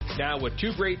Now with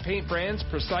 2 great paint brands,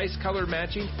 precise color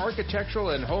matching,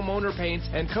 architectural and homeowner paints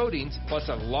and coatings, plus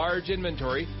a large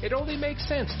inventory, it only makes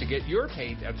sense to get your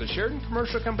paint at the Sheridan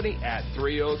Commercial Company at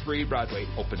 303 Broadway.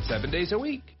 Open 7 days a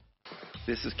week.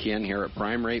 This is Ken here at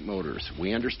Prime Rate Motors.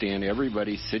 We understand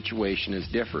everybody's situation is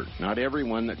different. Not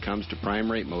everyone that comes to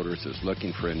Prime Rate Motors is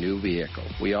looking for a new vehicle.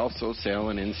 We also sell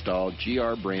and install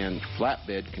GR brand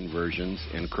flatbed conversions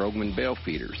and Krogman bale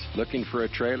feeders. Looking for a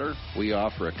trailer? We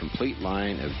offer a complete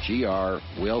line of GR,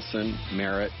 Wilson,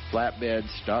 Merritt, flatbeds,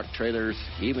 stock trailers,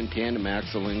 even tandem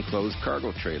axle enclosed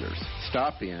cargo trailers.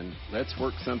 Stop in. Let's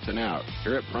work something out.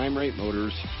 Here at Prime Rate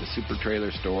Motors, the Super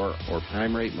Trailer Store, or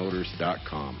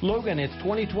PrimeRateMotors.com. Logan, it's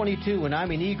 2022 and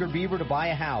I'm an eager beaver to buy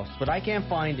a house, but I can't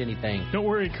find anything. Don't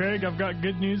worry, Craig. I've got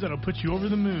good news that'll put you over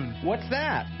the moon. What's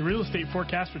that? The real estate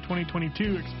forecast for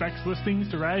 2022 expects listings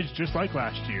to rise just like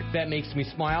last year. That makes me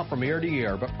smile from ear to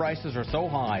ear, but prices are so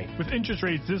high. With interest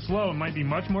rates this low, it might be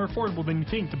much more affordable than you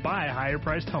think to buy a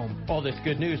higher-priced home. All this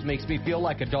good news makes me feel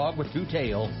like a dog with 2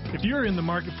 tails. If you're in the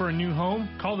market for a new home,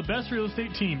 call the Best Real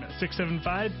Estate Team at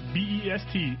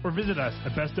 675-BEST or visit us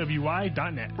at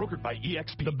bestwi.net. Brokered by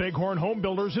EXP. The Bighorn Home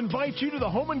Builders invite you to the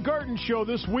Home and Garden Show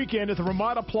this weekend at the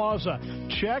Ramada Plaza.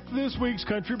 Check this week's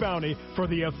Country Bounty for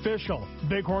the official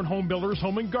Bighorn Home Builders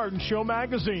Home and Garden Show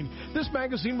magazine. This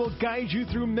magazine will guide you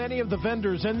through many of the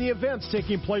vendors and the events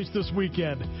taking place this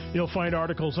weekend. You'll find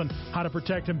articles on how to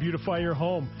protect and beautify your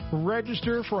home.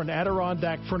 Register for an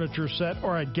Adirondack furniture set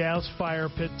or a gas fire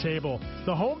pit table.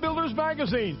 The Home Builders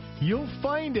magazine. You'll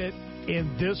find it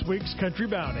in this week's Country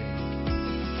Bounty.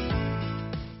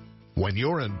 When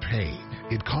you're in pain,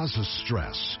 it causes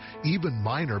stress. Even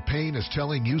minor pain is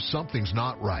telling you something's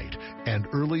not right, and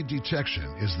early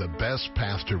detection is the best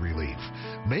path to relief.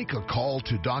 Make a call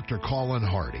to Dr. Colin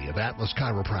Hardy of Atlas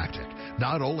Chiropractic.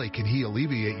 Not only can he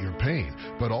alleviate your pain,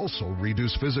 but also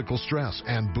reduce physical stress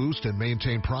and boost and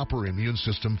maintain proper immune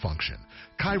system function.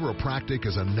 Chiropractic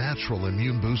is a natural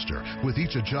immune booster. With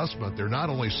each adjustment, they're not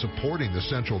only supporting the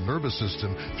central nervous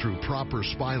system through proper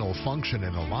spinal function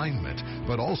and alignment,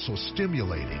 but also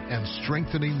stimulating and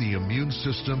strengthening the immune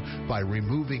system by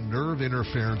removing nerve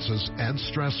interferences and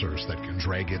stressors that can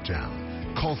drag it down.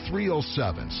 Call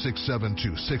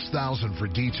 307-672-6000 for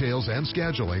details and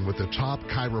scheduling with the top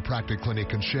chiropractic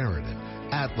clinic in Sheridan,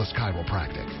 Atlas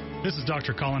Chiropractic. This is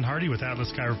Dr. Colin Hardy with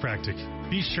Atlas Chiropractic.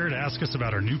 Be sure to ask us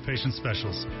about our new patient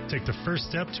specials. Take the first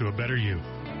step to a better you.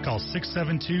 Call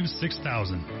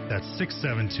 672-6000. That's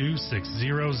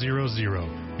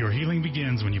 672-6000. Your healing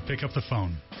begins when you pick up the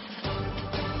phone.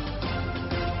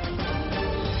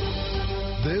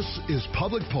 This is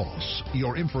Public Pulse,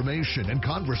 your information and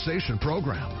conversation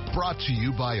program, brought to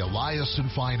you by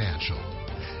Eliason Financial.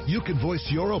 You can voice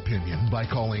your opinion by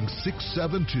calling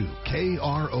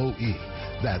 672-KROE.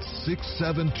 That's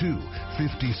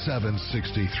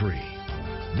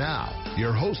 672-5763. Now,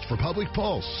 your host for Public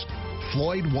Pulse,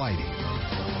 Floyd Whiting.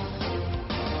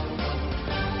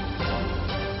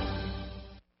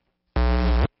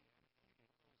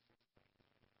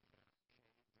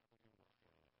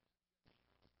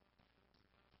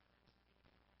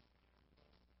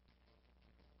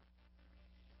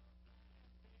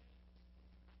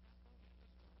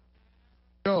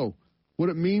 What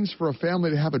it means for a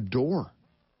family to have a door.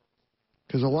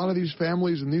 Because a lot of these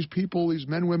families and these people, these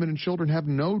men, women, and children have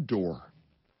no door.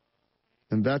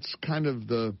 And that's kind of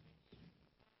the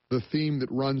theme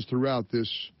that runs throughout this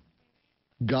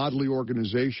godly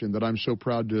organization that I'm so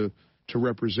proud to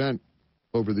represent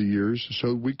over the years.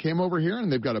 So we came over here,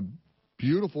 and they've got a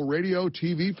beautiful radio,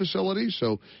 TV facility.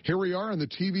 So here we are in the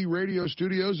TV radio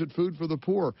studios at Food for the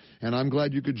Poor, and I'm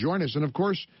glad you could join us. And, of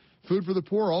course, Food for the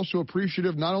Poor also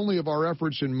appreciative not only of our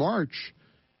efforts in March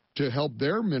to help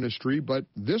their ministry, but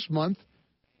this month,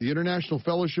 the International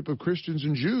Fellowship of Christians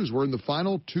and Jews. We're in the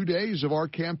final 2 days of our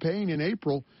campaign in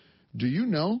April. Do you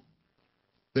know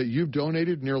that you've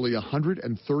donated nearly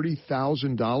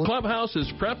 $130,000? Clubhouse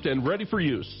is prepped and ready for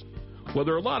use. While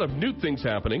there are a lot of new things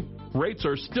happening, rates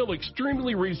are still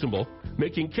extremely reasonable,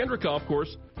 making Kendrick Golf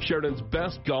Course Sheridan's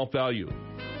best golf value.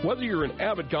 Whether you're an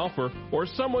avid golfer or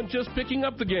someone just picking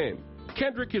up the game,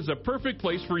 Kendrick is a perfect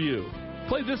place for you.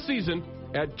 Play this season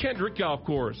at Kendrick Golf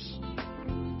Course.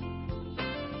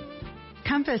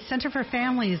 Compass Center for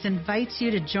Families invites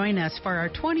you to join us for our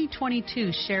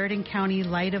 2022 Sheridan County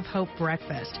Light of Hope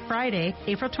Breakfast, Friday,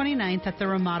 April 29th at the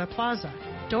Ramada Plaza.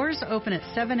 Doors open at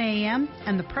 7 a.m.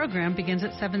 and the program begins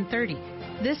at 7:30.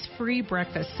 This free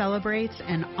breakfast celebrates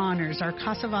and honors our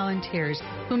CASA volunteers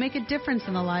who make a difference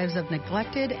in the lives of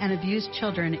neglected and abused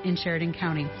children in Sheridan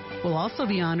County. We'll also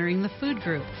be honoring the food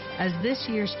group as this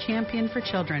year's champion for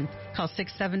children. Call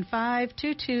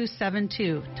 675-2272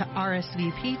 to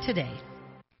RSVP today.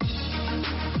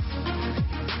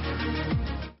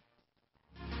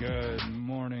 Good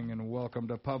morning and welcome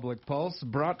to Public Pulse,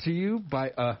 brought to you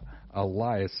by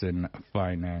Eliason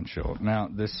Financial. Now,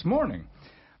 this morning,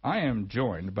 I am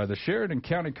joined by the Sheridan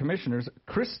County Commissioners,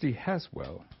 Christy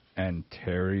Haswell and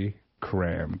Terry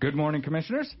Cram. Good morning,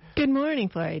 Commissioners. Good morning,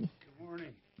 Floyd. Good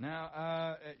morning.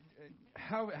 Now,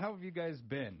 how have you guys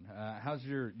been? How's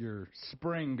your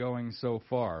spring going so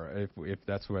far, if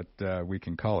that's what we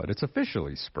can call it? It's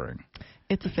officially spring.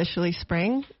 It's officially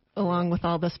spring, along with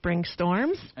all the spring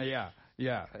storms. Yeah,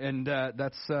 and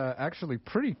that's actually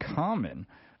pretty common.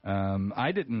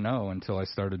 I didn't know until I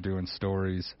started doing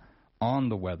stories on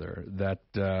the weather that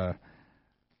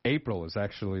April is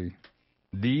actually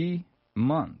the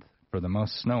month for the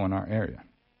most snow in our area,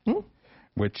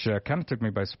 which kind of took me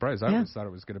by surprise. I always thought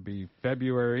it was going to be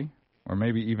February or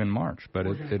maybe even March, but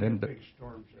it ended up. Big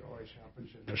storms, it always happens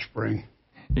in the spring.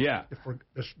 Yeah.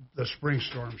 The spring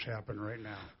storms happen right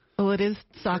now. Well, it is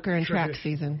soccer and track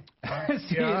season.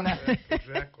 Exactly.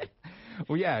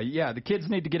 Well, yeah. The kids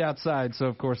need to get outside, so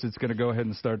of course it's going to go ahead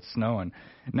and start snowing.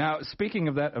 Now, speaking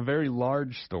of that, a very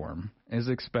large storm is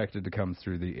expected to come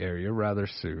through the area rather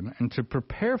soon. And to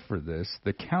prepare for this,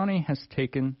 the county has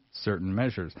taken certain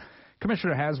measures.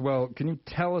 Commissioner Haswell, can you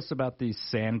tell us about these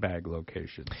sandbag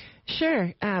locations?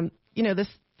 Sure. This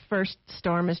first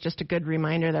storm is just a good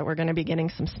reminder that we're going to be getting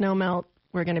some snow melt.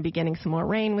 We're going to be getting some more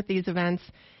rain with these events.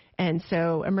 And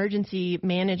so emergency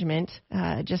management,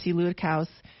 Jesse Ludekhaus,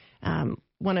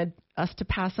 wanted us to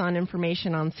pass on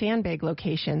information on sandbag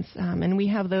locations. And we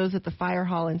have those at the Fire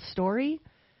Hall in Story,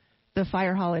 the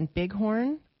Fire Hall in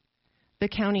Bighorn, the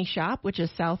county shop, which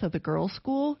is south of the girls'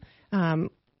 school,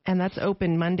 and that's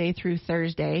open Monday through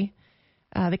Thursday,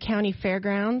 the county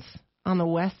fairgrounds on the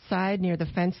west side near the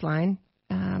fence line,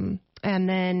 and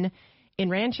then in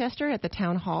Ranchester at the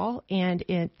town hall and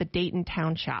at the Dayton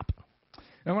town shop.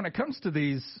 Now, when it comes to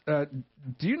these,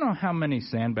 do you know how many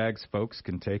sandbags folks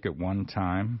can take at one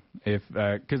time?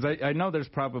 Because I know there's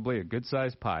probably a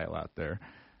good-sized pile out there.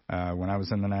 When I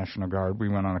was in the National Guard, we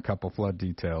went on a couple flood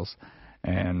details,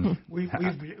 and we've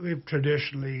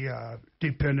traditionally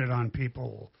depended on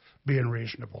people being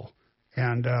reasonable,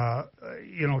 and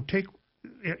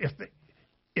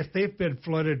if they've been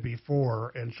flooded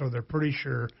before, and so they're pretty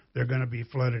sure they're going to be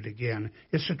flooded again.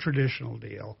 It's a traditional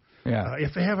deal. Yeah.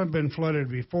 If they haven't been flooded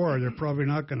before, they're probably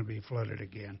not going to be flooded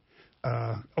again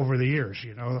over the years,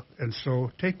 And so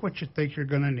take what you think you're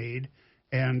going to need,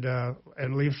 and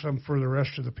leave some for the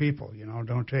rest of the people.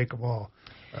 Don't take them all.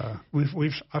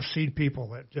 I've seen people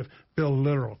that just build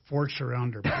literal forts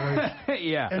around their place.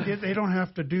 Yeah. And they don't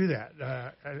have to do that.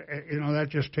 That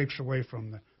just takes away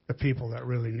from the people that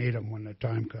really need them when the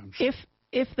time comes.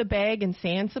 If the bag and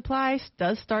sand supply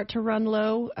does start to run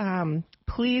low,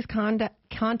 please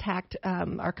contact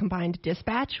our combined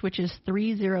dispatch, which is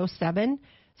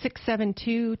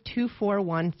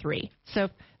 307-672-2413. So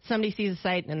if somebody sees a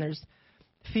site and there's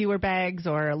fewer bags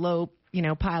or a low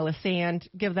pile of sand,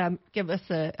 give us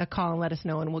a call and let us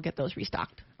know, and we'll get those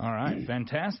restocked. All right,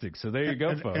 fantastic. So there you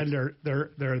go, folks. And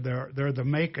they're the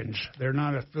makings. They're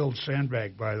not a filled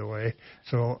sandbag, by the way.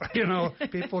 So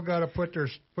people got to put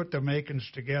the makings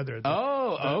together.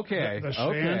 Okay. The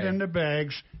sand and the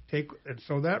bags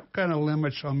so that kind of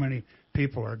limits how many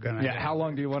people are going to. Yeah. How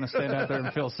long do you want to stand out there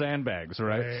and fill sandbags,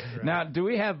 right? Now, do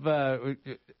we have?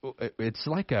 It's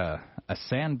like a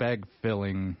sandbag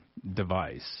filling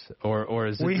device, or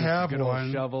is it we just have good one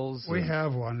old shovels? We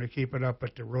have one to keep it up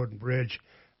at the road and bridge.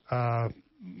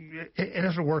 It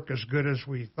doesn't work as good as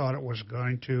we thought it was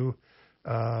going to.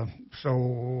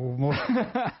 So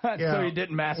you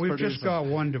didn't mass We've produce just got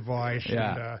one device,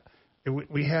 and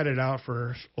we had it out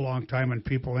for a long time, and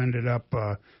people ended up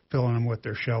filling them with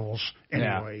their shovels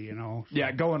anyway. So.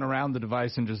 Yeah, going around the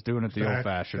device and just doing it the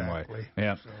old-fashioned way.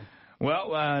 Yeah. So.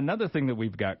 Well, another thing that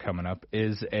we've got coming up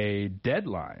is a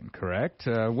deadline, correct?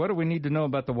 What do we need to know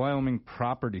about the Wyoming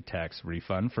property tax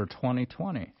refund for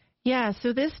 2020? Yeah,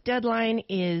 so this deadline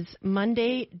is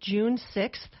Monday, June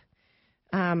 6th,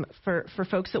 for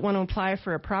folks that want to apply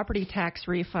for a property tax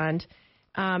refund.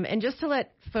 And just to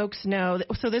let folks know,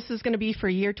 so this is going to be for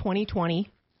year 2020,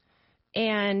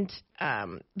 and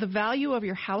the value of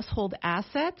your household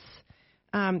assets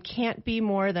can't be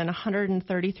more than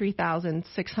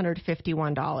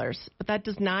 $133,651. But that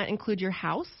does not include your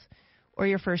house or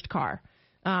your first car.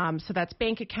 So that's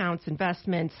bank accounts,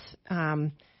 investments,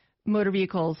 motor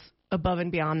vehicles above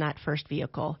and beyond that first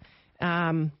vehicle.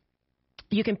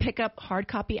 You can pick up hard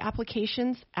copy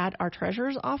applications at our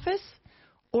treasurer's office,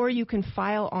 or you can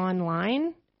file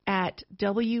online at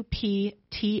wptrs.wyo.gov.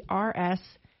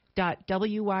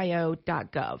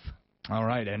 All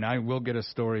right, and I will get a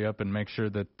story up and make sure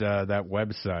that that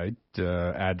website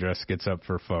address gets up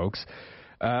for folks.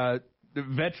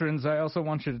 Veterans, I also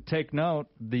want you to take note,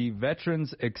 the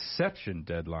Veterans Exception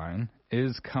deadline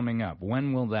is coming up.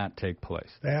 When will that take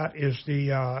place? That is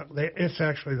it's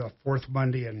actually the fourth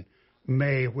Monday in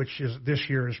May, which is this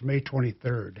year is May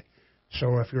 23rd.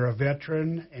 So if you're a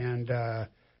veteran and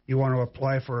you want to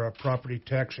apply for a property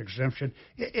tax exemption,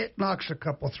 it knocks a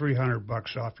couple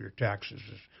 $300 off your taxes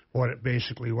is what it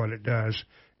does.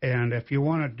 And if you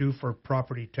want to do for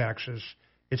property taxes,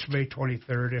 it's May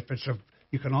 23rd.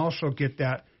 You can also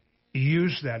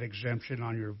use that exemption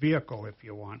on your vehicle if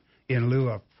you want in lieu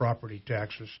of property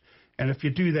taxes. And if you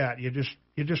do that, you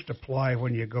just apply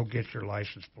when you go get your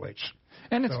license plates.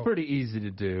 And it's pretty easy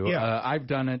to do. Yeah. I've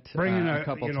done it Bring in a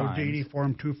couple times. DD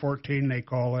Form 214, they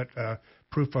call it,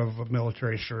 proof of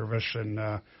military service, and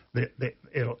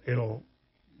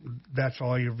that's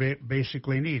all you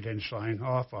basically need, and sign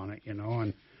off on it,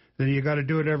 and then you got to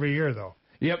do it every year, though.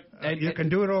 Yep. You can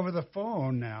do it over the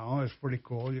phone now. It's pretty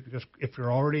cool. You can if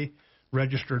you're already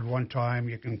registered one time,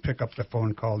 you can pick up the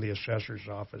phone, call the assessor's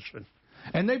office.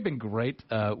 And they've been great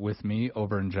with me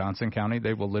over in Johnson County.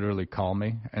 They will literally call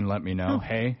me and let me know,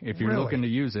 hey, if you're looking to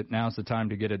use it, now's the time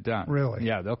to get it done. Really?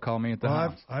 Yeah, they'll call me at the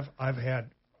house. I've had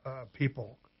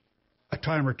people a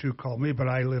time or two call me, but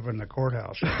I live in the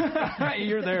courthouse.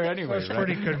 You're there anyway, so it's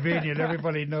pretty convenient.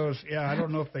 Everybody knows. Yeah, I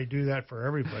don't know if they do that for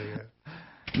everybody.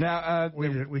 Now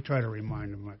we try to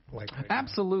remind them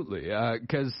absolutely,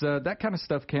 because that kind of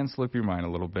stuff can slip your mind a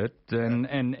little bit,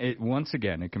 and once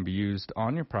again, it can be used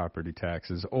on your property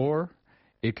taxes, or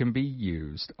it can be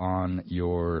used on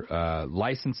your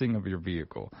licensing of your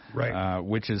vehicle, right?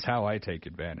 Which is how I take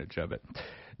advantage of it.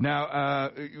 Now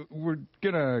we're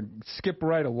gonna skip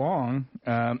right along,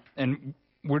 and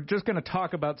we're just gonna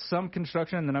talk about some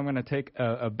construction, and then I'm gonna take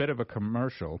a bit of a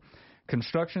commercial.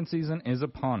 Construction season is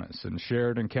upon us, and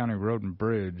Sheridan County Road and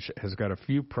Bridge has got a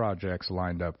few projects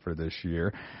lined up for this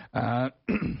year.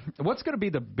 What's going to be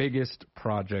the biggest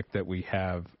project that we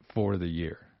have for the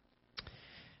year?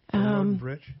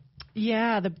 Bridge?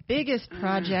 Yeah, the biggest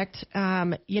project,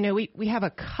 we have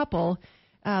a couple.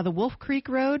 The Wolf Creek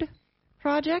Road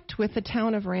project with the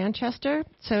town of Ranchester.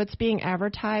 So it's being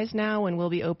advertised now, and we'll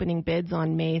be opening bids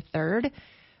on May 3rd.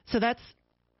 So that's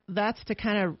to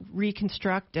kind of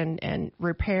reconstruct and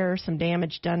repair some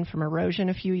damage done from erosion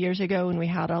a few years ago when we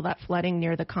had all that flooding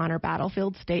near the Connor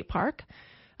Battlefield State Park.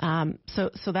 So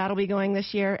that'll be going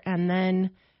this year. And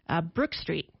then Brook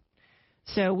Street.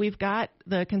 So we've got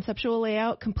the conceptual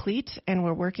layout complete, and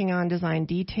we're working on design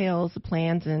details,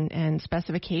 plans, and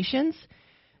specifications.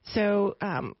 So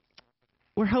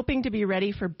we're hoping to be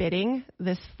ready for bidding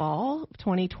this fall,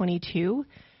 2022.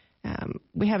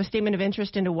 We have a statement of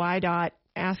interest into YDOT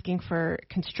asking for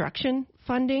construction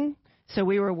funding. So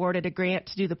we were awarded a grant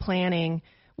to do the planning.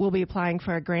 We'll be applying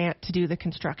for a grant to do the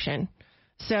construction.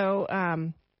 So,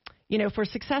 if we're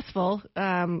successful,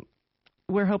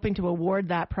 we're hoping to award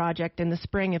that project in the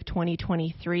spring of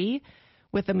 2023,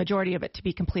 with the majority of it to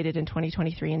be completed in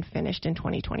 2023 and finished in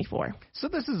 2024. So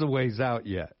this is a ways out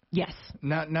yet. Yes.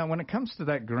 Now, when it comes to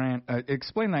that grant,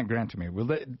 explain that grant to me. Will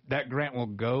that grant will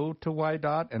go to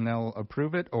YDOT and they'll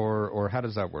approve it, or how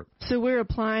does that work? So we're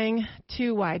applying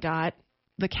to YDOT.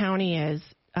 The county is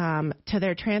to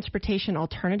their Transportation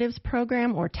Alternatives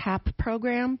Program, or TAP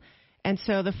program, and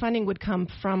so the funding would come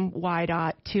from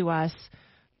YDOT to us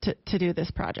to do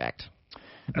this project.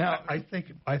 Now, I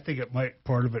think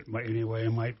part of it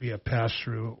might be a pass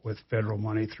through with federal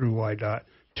money through YDOT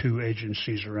to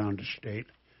agencies around the state.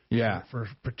 Yeah, for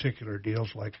particular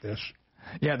deals like this.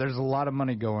 Yeah, there's a lot of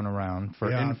money going around for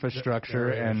infrastructure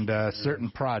and certain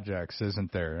projects,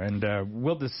 isn't there? And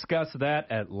we'll discuss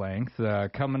that at length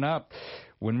coming up.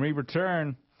 When we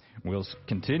return, we'll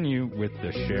continue with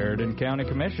the Sheridan County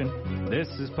Commission. This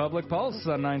is Public Pulse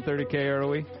on 930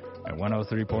 KROE at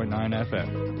 103.9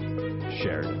 FM.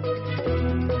 Sheridan.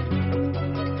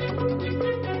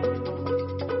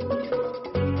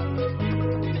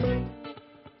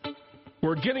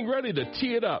 We're getting ready to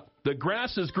tee it up. The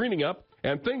grass is greening up,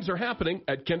 and things are happening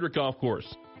at Kendrick Golf Course.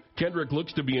 Kendrick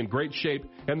looks to be in great shape,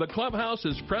 and the clubhouse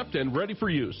is prepped and ready for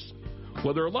use.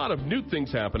 While there are a lot of new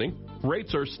things happening,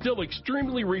 rates are still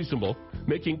extremely reasonable,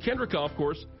 making Kendrick Golf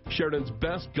Course Sheridan's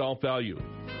best golf value.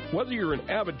 Whether you're an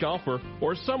avid golfer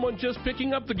or someone just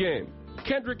picking up the game,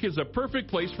 Kendrick is a perfect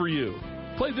place for you.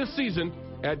 Play this season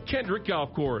at Kendrick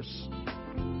Golf Course.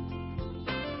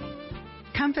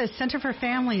 Compass Center for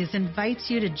Families invites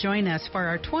you to join us for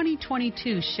our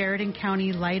 2022 Sheridan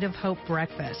County Light of Hope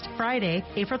Breakfast, Friday,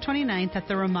 April 29th at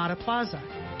the Ramada Plaza.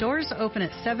 Doors open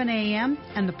at 7 a.m.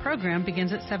 and the program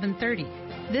begins at 7:30.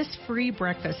 This free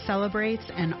breakfast celebrates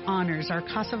and honors our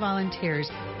CASA volunteers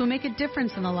who make a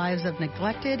difference in the lives of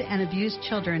neglected and abused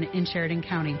children in Sheridan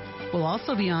County. We'll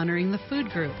also be honoring the food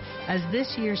group as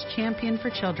this year's champion for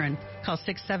children. Call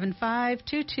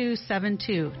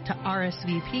 675-2272 to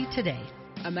RSVP today.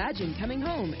 Imagine coming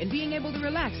home and being able to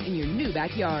relax in your new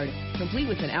backyard, complete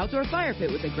with an outdoor fire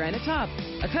pit with a granite top,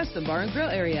 a custom bar and grill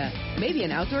area, maybe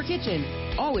an outdoor kitchen,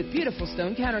 all with beautiful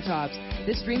stone countertops.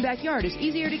 This dream backyard is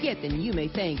easier to get than you may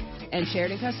think, and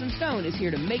Sheridan Custom Stone is here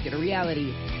to make it a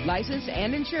reality. Licensed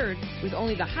and insured with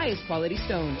only the highest quality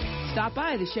stones. Stop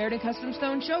by the Sheridan Custom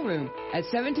Stone showroom at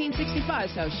 1765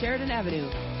 South Sheridan Avenue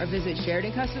or visit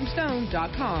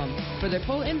SheridanCustomStone.com for their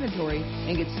full inventory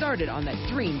and get started on that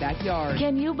dream backyard.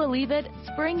 Can you believe it?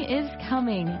 Spring is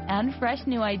coming, and fresh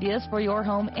new ideas for your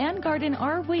home and garden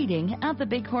are waiting at the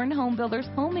Bighorn Home Builders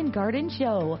Home and Garden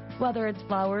Show. Whether it's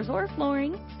flowers or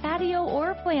flooring, patio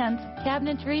or plants,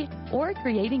 cabinetry, or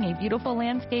creating a beautiful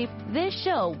landscape, this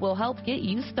show will help get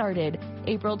you started.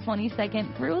 April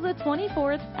 22nd through the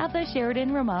 24th at the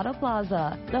Sheridan Ramada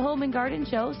Plaza. The Home and Garden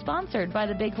Show, sponsored by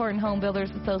the Bighorn Home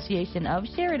Builders Association of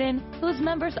Sheridan, whose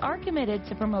members are committed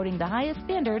to promoting the highest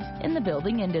standards in the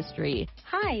building industry.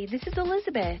 Hi, this is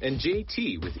Elizabeth. And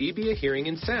JT with EBA Hearing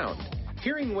and Sound.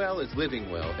 Hearing well is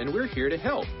living well, and we're here to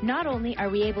help. Not only are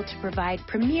we able to provide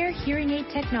premier hearing aid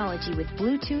technology with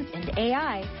Bluetooth and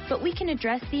AI, but we can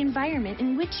address the environment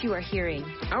in which you are hearing.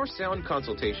 Our sound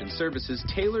consultation services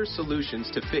tailor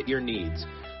solutions to fit your needs.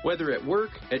 Whether at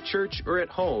work, at church, or at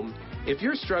home, if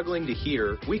you're struggling to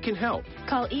hear, we can help.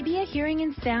 Call EBA Hearing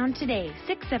and Sound today,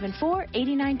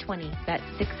 674-8920. That's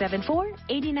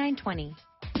 674-8920.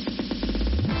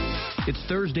 It's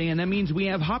Thursday, and that means we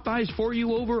have hot buys for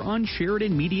you over on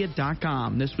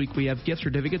SheridanMedia.com. This week we have gift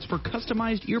certificates for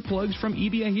customized earplugs from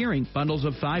EBA Hearing, bundles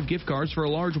of 5 gift cards for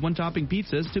large one-topping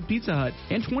pizzas to Pizza Hut,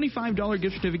 and $25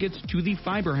 gift certificates to the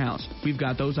Fiber House. We've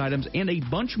got those items and a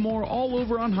bunch more all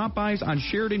over on hot buys on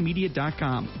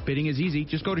SheridanMedia.com. Bidding is easy.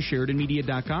 Just go to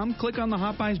SheridanMedia.com, click on the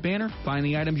hot buys banner, find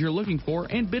the items you're looking for,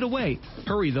 and bid away.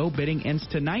 Hurry, though. Bidding ends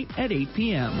tonight at 8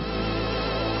 p.m.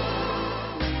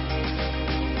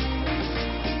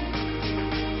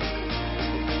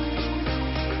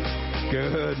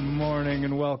 Good morning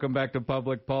and welcome back to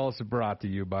Public Pulse, brought to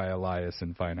you by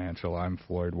Eliason Financial. I'm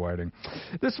Floyd Whiting.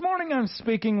 This morning I'm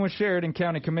speaking with Sheridan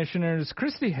County Commissioners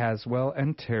Christy Haswell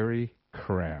and Terry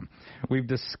Cram. We've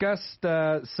discussed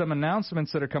some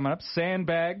announcements that are coming up.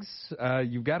 Sandbags,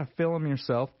 you've got to fill them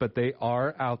yourself, but they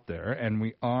are out there, and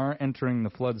we are entering the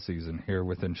flood season here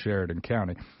within Sheridan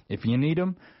County. If you need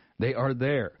them, they are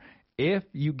there. If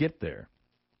you get there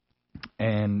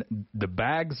and the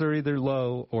bags are either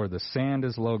low or the sand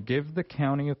is low, give the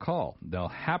county a call. They'll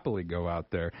happily go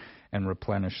out there and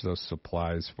replenish those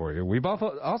supplies for you. We've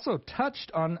also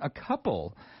touched on a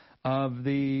couple of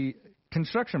the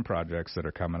construction projects that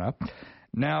are coming up.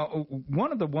 Now,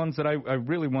 one of the ones that I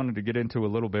really wanted to get into a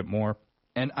little bit more,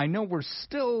 and I know we're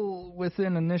still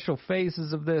within initial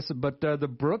phases of this, but the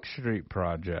Brook Street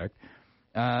project,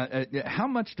 how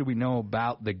much do we know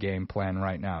about the game plan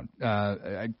right now?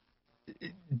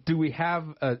 Do we have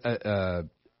a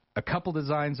couple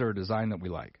designs or a design that we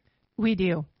like? We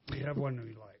do. We have one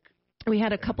we like. We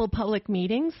had a couple public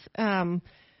meetings that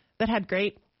had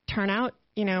great turnout,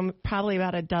 probably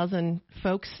about a dozen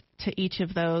folks to each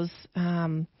of those.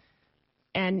 And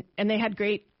they had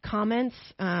great comments.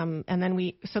 And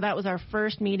then so that was our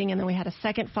first meeting. And then we had a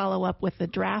second follow-up with the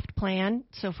draft plan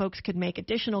so folks could make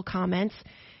additional comments.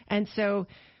 And so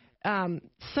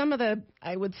some of the,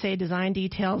 I would say, design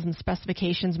details and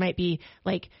specifications might be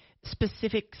like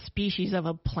specific species of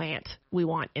a plant we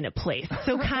want in a place.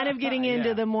 So kind of getting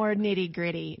into the more nitty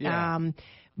gritty. Yeah.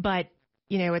 But,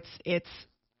 it's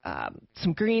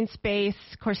some green space.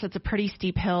 Of course, that's a pretty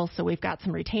steep hill, so we've got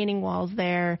some retaining walls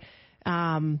there.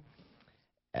 Some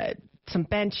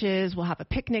benches. We'll have a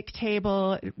picnic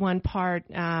table at one part.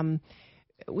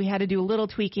 We had to do a little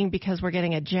tweaking because we're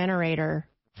getting a generator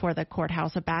for the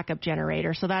courthouse, a backup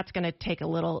generator. So that's going to take a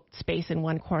little space in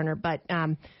one corner. But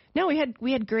no,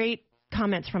 we had great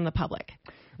comments from the public.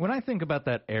 When I think about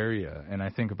that area and I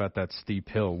think about that steep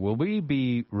hill, will we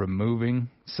be removing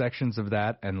sections of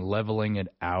that and leveling it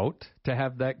out to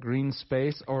have that green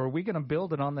space, or are we going to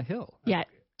build it on the hill? Yeah,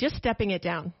 just stepping it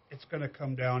down. It's going to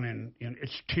come down and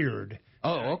it's tiered.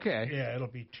 Oh, okay. Yeah, it'll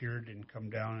be tiered and come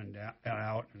down and down,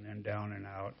 out and then down and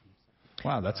out.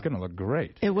 Wow, that's going to look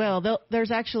great. It will.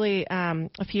 There's actually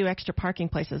a few extra parking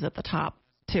places at the top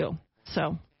too.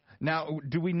 So. Now,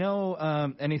 do we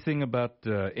know anything about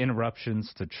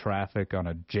interruptions to traffic on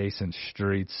adjacent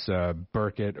streets,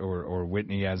 Burkett or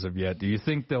Whitney, as of yet? Do you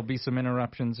think there'll be some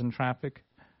interruptions in traffic?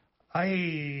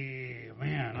 I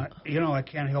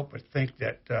can't help but think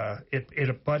that it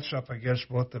abuts up against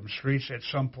both of them streets. At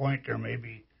some point, there may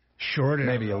be short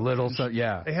maybe a little,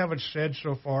 yeah. They haven't said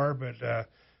so far, but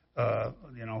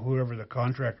whoever the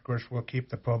contractor, of course, will keep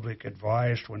the public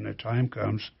advised when the time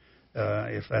comes.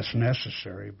 If that's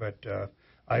necessary, but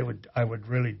I would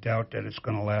really doubt that it's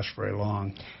going to last very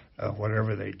long,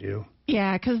 whatever they do.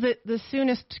 Yeah, because the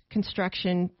soonest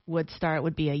construction would start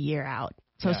would be a year out,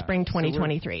 so spring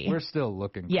 2023. So we're still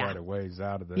looking quite a ways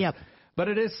out of this. Yep. But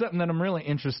it is something that I'm really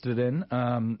interested in.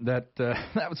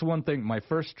 That was one thing. My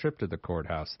first trip to the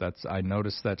courthouse, I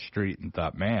noticed that street and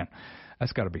thought, man,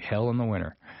 that's got to be hell in the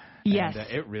winter. Yes, and,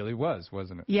 it really was,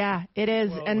 wasn't it? Yeah, it is.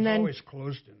 Well, and it was then always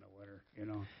closed in the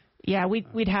winter, Yeah,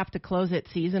 we'd have to close it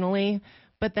seasonally,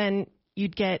 but then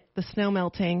you'd get the snow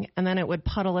melting, and then it would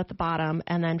puddle at the bottom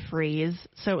and then freeze.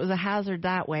 So it was a hazard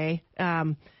that way.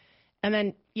 And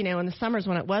then, in the summers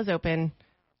when it was open,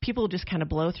 people just kind of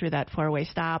blow through that four-way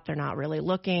stop. They're not really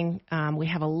looking. We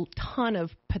have a ton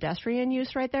of pedestrian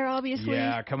use right there, obviously.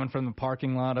 Yeah, coming from the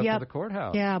parking lot up to the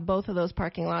courthouse. Yeah, both of those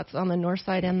parking lots on the north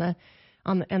side and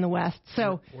the west.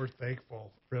 So we're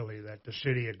thankful, really, that the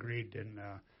city agreed and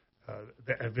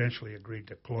eventually agreed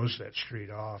to close that street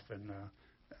off and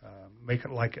make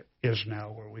it like it is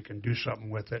now, where we can do something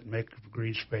with it and make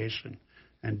green space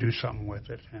and do something with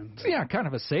it. And kind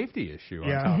of a safety issue on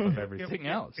top of everything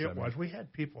else. It was. We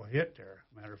had people hit there.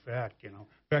 Matter of fact, In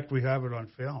fact, we have it on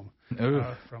film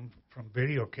from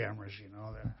video cameras.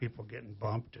 That people getting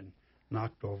bumped and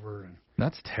knocked over. And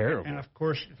that's terrible. And of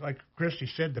course, like Christy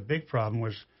said, the big problem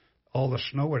was all the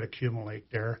snow would accumulate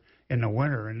there in the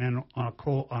winter, and then on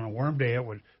a warm day,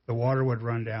 the water would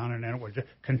run down, and then it would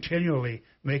continually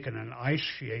making an ice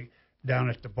sheet down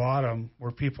at the bottom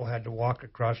where people had to walk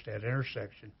across that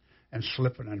intersection and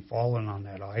slipping and falling on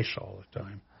that ice all the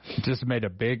time. Just made a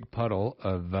big puddle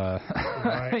of,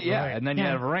 right. And then you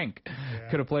have a rink. Yeah.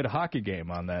 Could have played a hockey game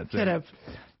on that thing. Could have.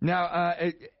 Now,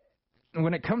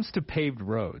 when it comes to paved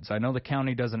roads, I know the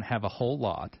county doesn't have a whole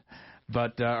lot.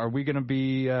 But are we going to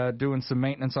be doing some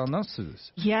maintenance on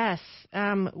those? Yes.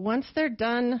 Once they're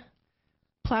done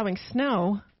plowing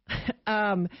snow,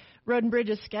 Road and Bridge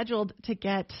is scheduled to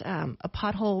get a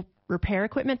pothole repair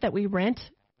equipment that we rent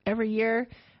every year.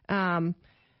 And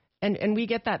we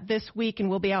get that this week, and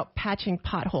we'll be out patching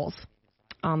potholes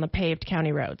on the paved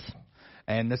county roads.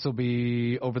 And this will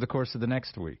be over the course of the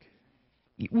next week?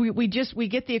 We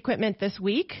get the equipment this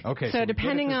week. Okay. So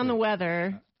depending on the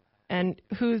weather and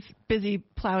who's busy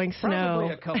plowing snow.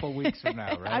 Probably a couple weeks from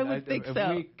now, right? I would think so.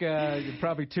 A week,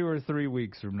 probably 2 or 3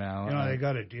 weeks from now. They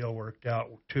got a deal worked out,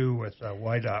 too, with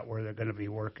YDOT, where they're going to be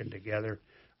working together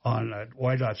on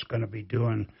YDOT's going to be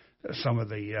doing some of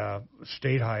the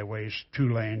state highways, 2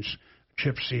 lanes,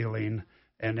 chip sealing,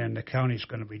 and then the county's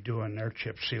going to be doing their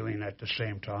chip sealing at the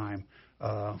same time.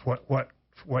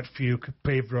 What few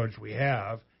paved roads we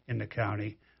have in the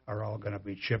county are all going to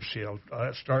be chip sealed,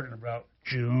 starting about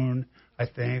June, I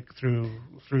think, through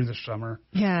the summer.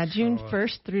 Yeah, June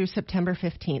 1st through September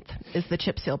 15th is the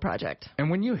chip seal project.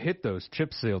 And when you hit those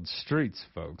chip sealed streets,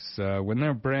 folks, when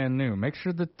they're brand new, make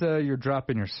sure that you're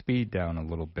dropping your speed down a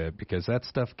little bit, because that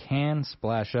stuff can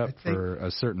splash up for a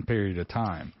certain period of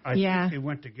time. I think they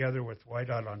went together with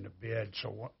YDOT on the bid,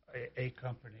 so a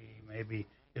company maybe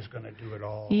is going to do it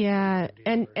all. Yeah,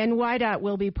 and YDOT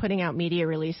will be putting out media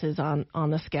releases on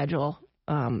the schedule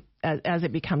as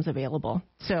it becomes available.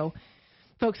 So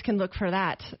folks can look for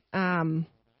that.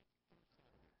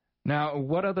 Now,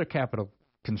 what other capital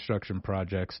construction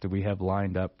projects do we have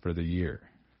lined up for the year?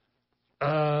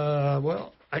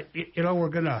 Well, we're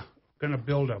gonna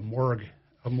build a morgue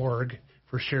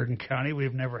for Sheridan County.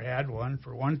 We've never had one,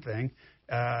 for one thing.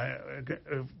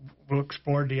 We'll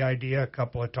explore the idea a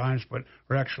couple of times, but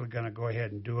we're actually going to go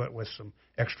ahead and do it with some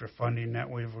extra funding that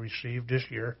we've received this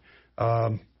year.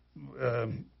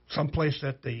 Someplace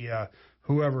that the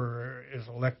whoever is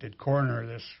elected coroner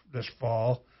this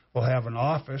fall will have an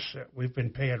office. We've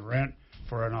been paying rent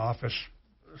for an office,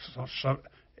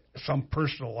 some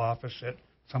personal office that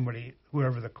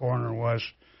whoever the coroner was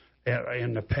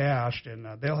in the past, and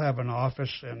they'll have an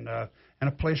office and a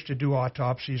place to do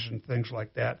autopsies and things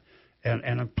like that,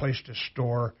 and a place to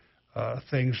store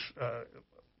things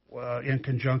in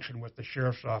conjunction with the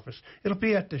sheriff's office. It'll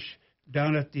be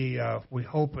down at the we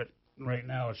hope it right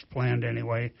now it's planned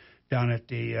anyway, down at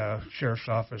the sheriff's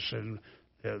office and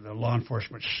the law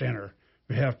enforcement center.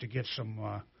 We have to get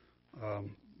some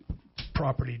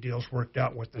property deals worked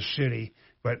out with the city,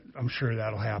 but I'm sure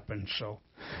that'll happen. So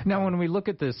now, when we look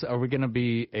at this, are we going to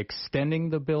be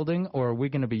extending the building, or are we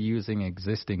going to be using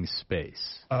existing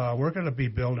space? We're going to be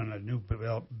building a new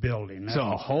building. So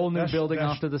a whole new building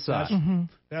off to the side.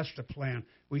 That's the plan.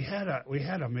 We had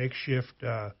a makeshift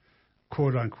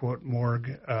quote unquote morgue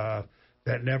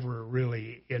that never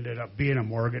really ended up being a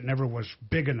morgue. It never was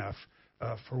big enough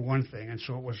for one thing, and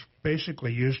so it was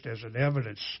basically used as an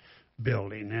evidence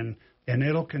building, and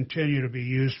it'll continue to be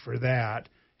used for that,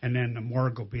 and then the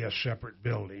morgue will be a separate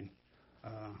building.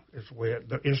 Is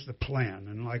the plan,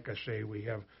 and like I say, we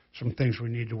have some things we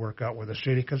need to work out with the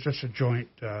city because it's a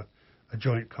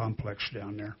joint complex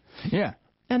down there. Yeah.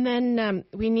 And then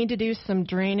we need to do some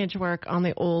drainage work on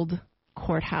the old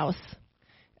courthouse.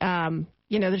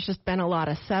 There's just been a lot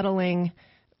of settling.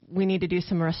 We need to do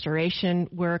some restoration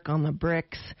work on the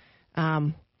bricks.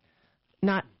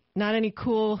 Not any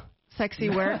cool, sexy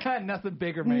work. Nothing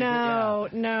bigger, maybe.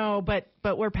 No,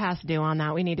 but we're past due on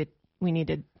that. We need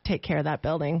to take care of that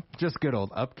building. Just good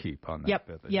old upkeep on that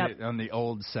building. Yep. On the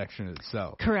old section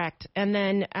itself. Correct. And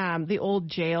then the old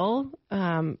jail,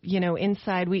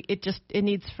 inside it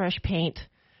needs fresh paint,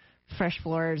 fresh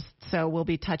floors, so we'll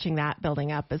be touching that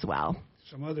building up as well.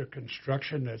 Some other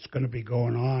construction that's going to be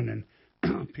going on,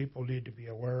 and people need to be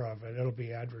aware of it. It'll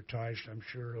be advertised, I'm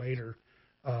sure, later.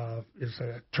 Is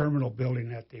a terminal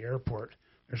building at the airport.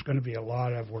 There's going to be a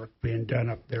lot of work being done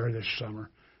up there this summer.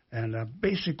 And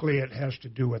basically it has to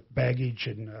do with baggage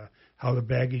and how the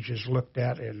baggage is looked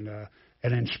at and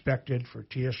inspected for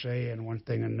TSA and one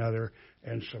thing and another,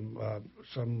 and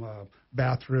some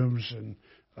bathrooms and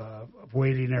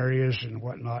waiting areas and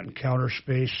whatnot and counter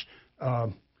space.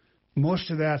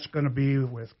 Most of that's going to be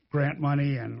with grant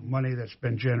money and money that's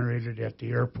been generated at the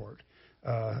airport.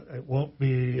 It won't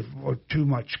be too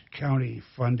much county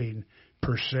funding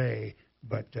per se,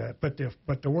 but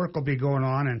the work will be going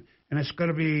on, and it's going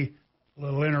to be a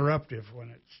little interruptive when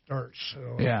it starts.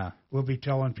 So we'll be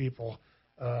telling people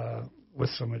with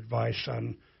some advice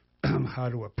on how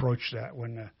to approach that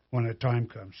when the time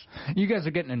comes. You guys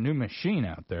are getting a new machine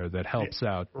out there that helps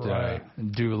out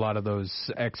do a lot of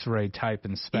those X-ray type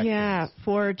inspections. Yeah,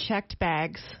 for checked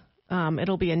bags.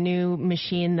 It'll be a new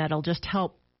machine that'll just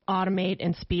help automate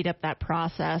and speed up that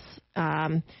process.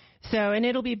 And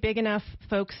it'll be big enough,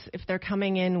 folks, if they're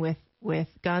coming in with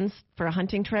guns for a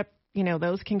hunting trip,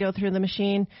 those can go through the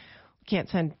machine. Can't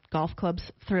send golf clubs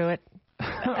through it.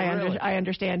 I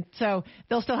understand. So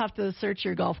they'll still have to search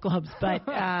your golf clubs, but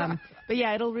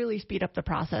yeah, it'll really speed up the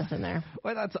process in there.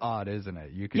 Well, that's odd, isn't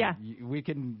it? We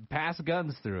can pass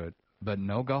guns through it, but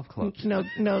no golf clubs.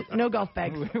 No golf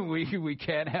bags. we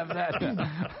can't have that.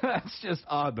 That's just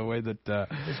odd the way that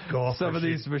some of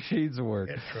these machines work.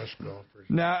 Can't trust golfers.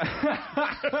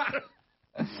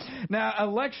 Now,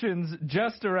 elections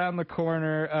just around the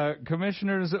corner.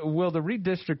 Commissioners, will the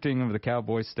redistricting of the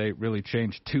Cowboy State really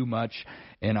change too much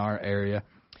in our area?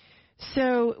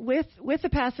 So with the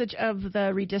passage of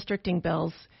the redistricting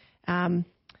bills,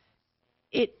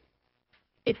 it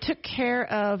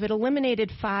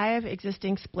eliminated 5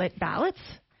 existing split ballots,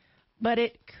 but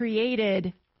it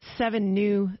created 7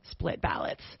 new split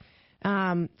ballots.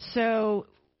 So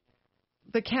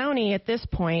the county at this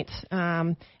point,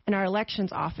 and our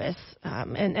elections office,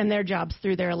 and their jobs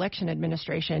through their election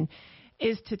administration,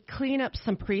 is to clean up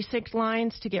some precinct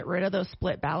lines to get rid of those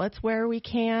split ballots where we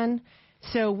can.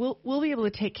 So we'll be able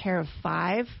to take care of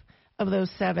 5 of those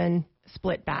 7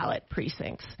 split ballot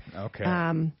precincts. Okay.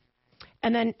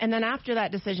 And then after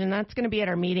that decision, that's going to be at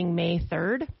our meeting May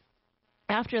 3rd.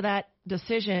 After that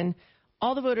decision,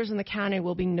 all the voters in the county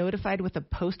will be notified with a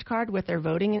postcard with their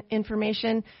voting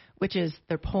information, which is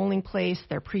their polling place,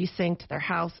 their precinct, their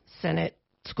House, Senate,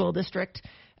 school district.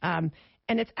 And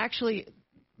it's actually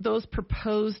those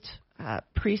proposed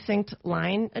precinct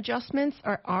line adjustments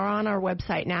are on our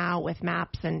website now with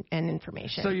maps and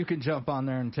information. So you can jump on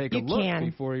there and take a look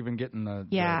before even getting the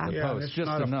post. It's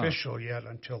not official yet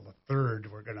until the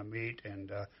 3rd. We're going to meet,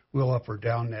 and we'll up or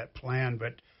down that plan.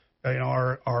 But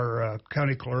our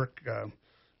county clerk,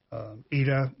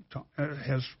 Ida,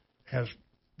 has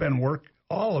been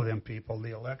all of them people,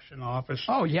 the election office.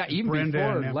 Oh, yeah, even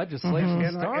Brenda before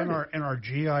legislation started. And our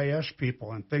GIS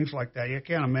people and things like that. You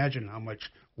can't imagine how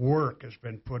much work has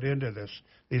been put into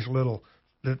these little,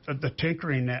 the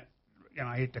tinkering that,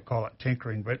 I hate to call it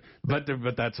tinkering, but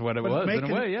that's what it was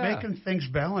in a way, yeah. Making things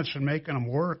balance and making them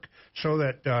work so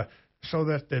that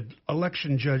the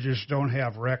election judges don't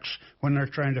have wrecks when they're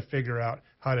trying to figure out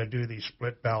how to do these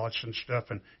split ballots and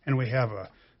stuff. And we have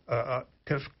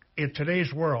because in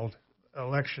today's world,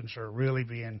 elections are really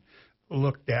being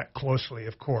looked at closely,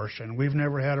 of course, and we've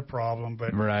never had a problem.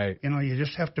 But right. You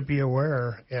just have to be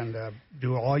aware and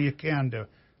do all you can to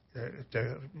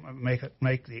make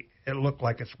it look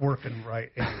like it's working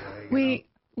right. Anyway,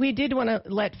 We did want to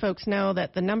let folks know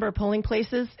that the number of polling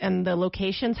places and the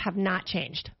locations have not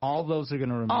changed. All those are going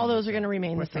to remain. All those are going to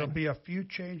remain the same. There'll be a few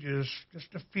changes,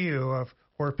 just a few of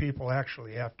where people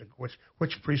actually have to, which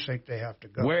precinct they have to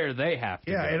go. Where they have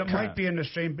to go. Yeah, and it might be in the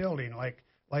same building, like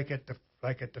at the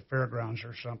fairgrounds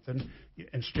or something.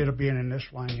 Instead of being in this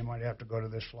line, you might have to go to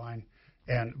this line.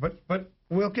 But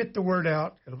we'll get the word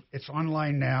out. It's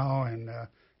online now, and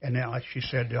now, like she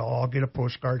said, they'll all get a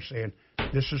postcard saying,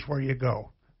 "This is where you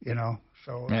go."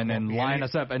 So and then line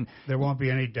us up, and there won't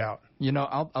be any doubt.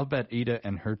 I'll bet Ida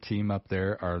and her team up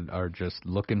there are just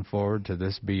looking forward to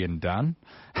this being done.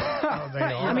 They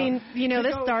are. I mean,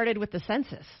 this started with the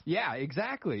census. Yeah,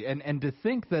 exactly, and to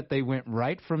think that they went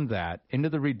right from that into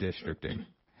the redistricting,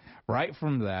 right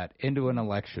from that into an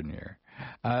election year.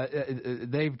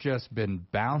 They've just been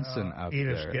bouncing up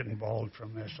Edith's there. getting bald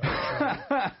from this.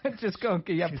 I'm sure. Just going,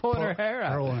 pulling her hair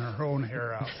out. Pulling her own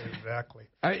hair out, exactly.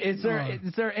 Is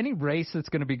there any race that's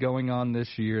going to be going on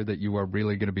this year that you are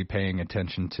really going to be paying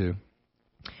attention to?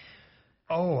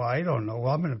 Oh, I don't know.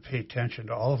 Well, I'm going to pay attention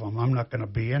to all of them. I'm not going to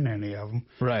be in any of them,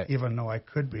 right? Even though I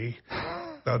could be.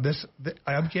 So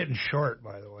I'm getting short,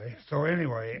 by the way. So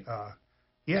anyway.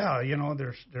 Yeah,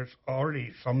 there's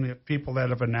already some people that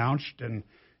have announced, and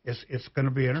it's going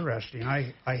to be interesting.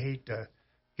 I hate to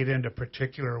get into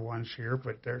particular ones here,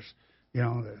 but there's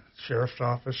the sheriff's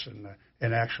office and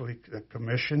actually the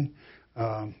commission,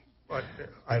 but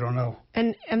I don't know.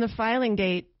 And the filing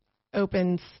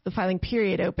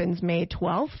period opens May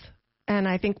 12th, and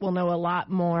I think we'll know a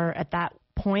lot more at that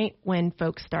point when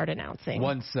folks start announcing.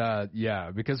 Once,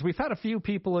 because we've had a few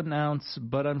people announce,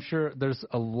 but I'm sure there's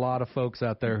a lot of folks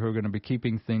out there who are going to be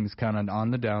keeping things kind of on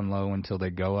the down low until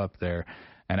they go up there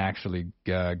and actually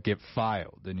get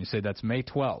filed. And you say that's May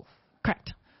 12th.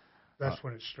 Correct. That's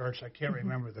when it starts. I can't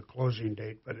remember the closing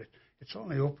date, but it's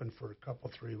only open for a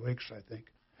 3 weeks, I think.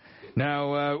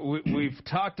 Now, we've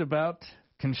talked about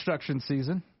construction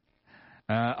season.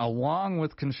 Along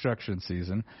with construction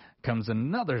season comes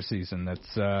another season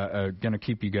that's going to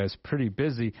keep you guys pretty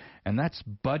busy, and that's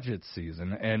budget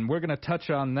season. And we're going to touch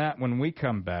on that when we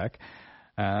come back.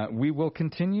 We will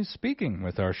continue speaking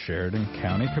with our Sheridan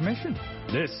County Commission.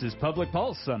 This is Public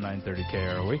Pulse on 930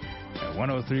 KROE at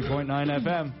 103.9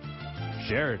 FM,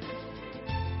 Sheridan.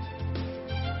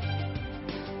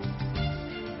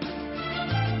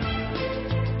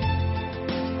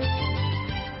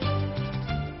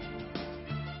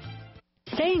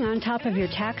 Staying on top of your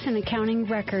tax and accounting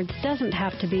records doesn't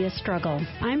have to be a struggle.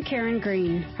 I'm Karen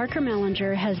Green. Harker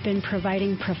Mellinger has been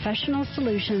providing professional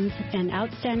solutions and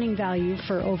outstanding value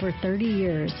for over 30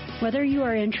 years. Whether you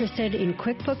are interested in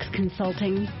QuickBooks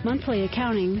consulting, monthly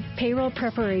accounting, payroll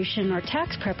preparation, or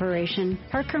tax preparation,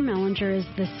 Harker Mellinger is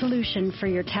the solution for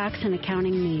your tax and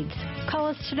accounting needs. Call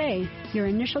us today. Your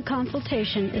initial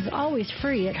consultation is always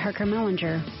free at Harker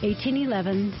Mellinger,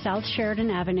 1811 South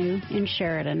Sheridan Avenue in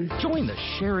Sheridan. Join the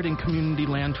Sheridan Community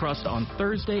Land Trust on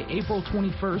Thursday, April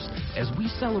 21st as we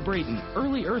celebrate an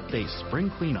early Earth Day spring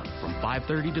cleanup from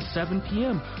 5:30 to 7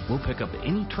 p.m. We'll pick up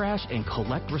any trash and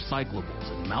collect recyclables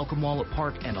at Malcolm Wallet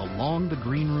Park and along the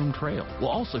Green Room Trail. We'll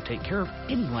also take care of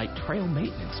any light trail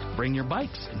maintenance. Bring your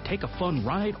bikes and take a fun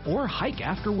ride or hike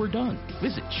after we're done.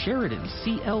 Visit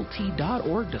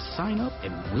SheridanCLT.org to sign up,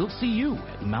 and we'll see you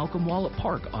at Malcolm Wallet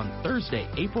Park on Thursday,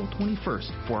 April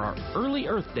 21st for our early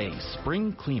Earth Day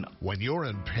spring cleanup. When you're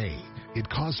in pain, it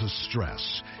causes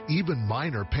stress. Even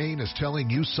minor pain is telling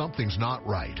you something's not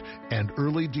right, and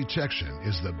early detection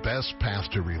is the best path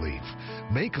to relief.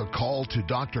 Make a call to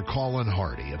Dr. Colin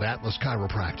Hardy of Atlas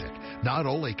Chiropractic. Not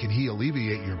only can he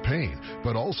alleviate your pain,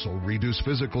 but also reduce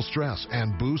physical stress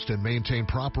and boost and maintain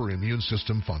proper immune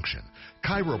system function.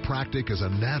 Chiropractic is a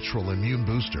natural immune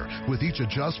booster. With each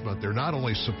adjustment, they're not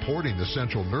only supporting the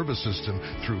central nervous system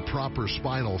through proper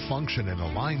spinal function and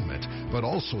alignment, but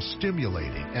also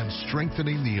stimulating and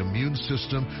strengthening the immune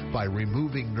system by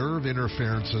removing nerve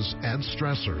interferences and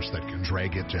stressors that can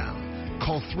drag it down.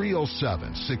 Call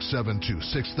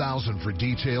 307-672-6000 for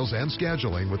details and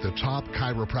scheduling with the top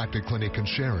chiropractic clinic in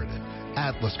Sheridan,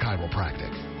 Atlas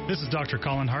Chiropractic. This is Dr.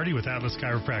 Colin Hardy with Atlas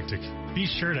Chiropractic. Be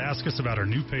sure to ask us about our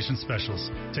new patient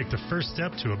specials. Take the first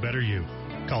step to a better you.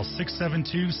 Call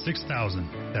 672-6000.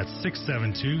 That's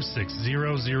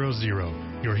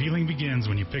 672-6000. Your healing begins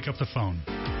when you pick up the phone.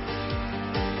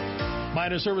 My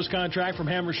Find a service contract from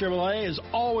Hammer Chevrolet is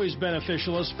always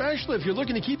beneficial, especially if you're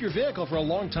looking to keep your vehicle for a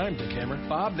long time, Dick Hammer.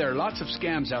 Bob, there are lots of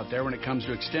scams out there when it comes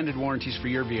to extended warranties for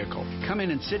your vehicle. Come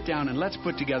in and sit down and let's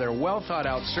put together a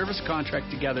well-thought-out service contract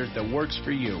together that works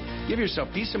for you. Give yourself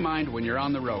peace of mind when you're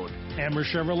on the road. Hammer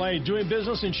Chevrolet, doing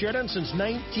business in Sheridan since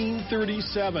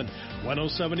 1937.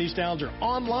 107 East Alger,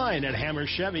 online at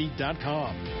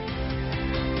hammerchevy.com.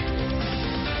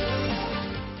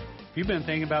 If you've been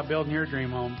thinking about building your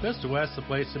dream home, Vista West is the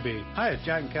place to be. Hi, it's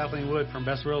Jack and Kathleen Wood from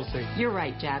Best Real Estate. You're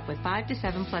right, Jack. With 5 to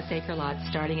 7 plus acre lots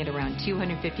starting at around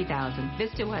 $250,000,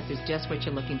 Vista West is just what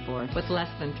you're looking for, with less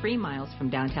than 3 miles from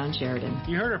downtown Sheridan.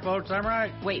 You heard her, folks. I'm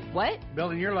right. Wait, what?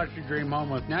 Building your luxury dream home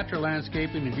with natural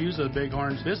landscaping and views of the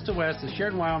Bighorns, Vista West is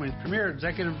Sheridan, Wyoming's premier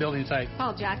executive building site.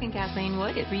 Call Jack and Kathleen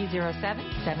Wood at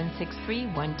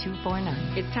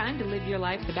 307-763-1249. It's time to live your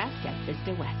life the best at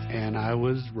Vista West. And I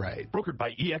was right. Brokered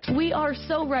by EX. We are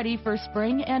so ready for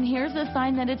spring, and here's a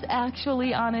sign that it's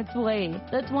actually on its way.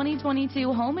 The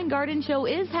 2022 Home and Garden Show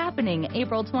is happening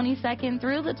April 22nd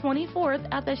through the 24th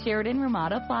at the Sheridan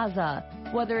Ramada Plaza.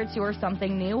 Whether it's your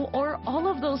something new or all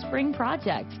of those spring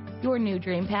projects, your new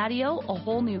dream patio, a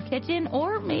whole new kitchen,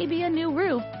 or maybe a new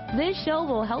roof, this show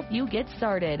will help you get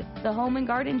started. The Home and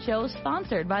Garden Show is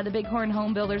sponsored by the Bighorn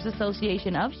Home Builders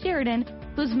Association of Sheridan,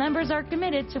 whose members are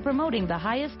committed to promoting the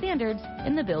highest standards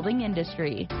in the building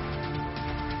industry.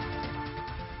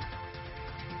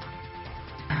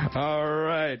 All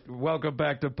right. Welcome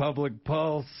back to Public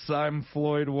Pulse. I'm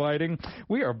Floyd Whiting.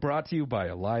 We are brought to you by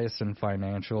Eliason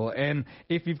Financial. And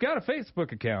if you've got a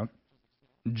Facebook account,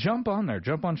 jump on there.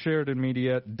 Jump on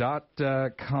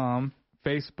SheridanMedia.com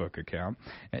Facebook account,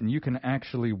 and you can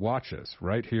actually watch us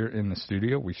right here in the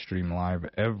studio. We stream live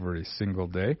every single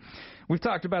day. We've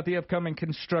talked about the upcoming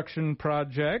construction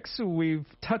projects. We've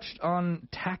touched on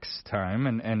tax time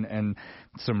and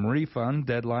some refund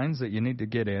deadlines that you need to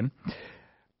get in.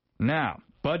 Now,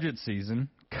 budget season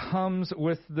comes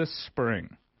with the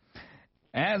spring.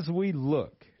 As we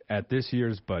look at this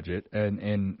year's budget, and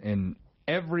in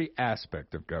every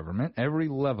aspect of government, every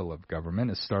level of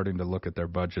government is starting to look at their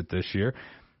budget this year,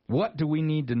 what do we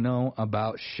need to know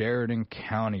about Sheridan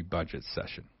County budget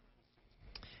session?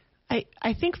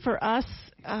 I think for us,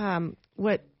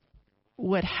 what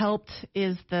helped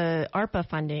is the ARPA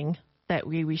funding that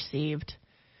we received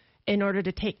in order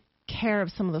to take care of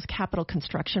some of those capital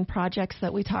construction projects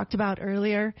that we talked about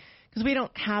earlier, because we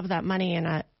don't have that money in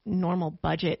a normal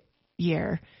budget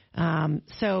year.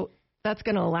 So that's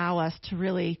going to allow us to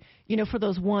really, for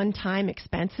those one-time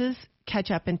expenses,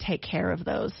 catch up and take care of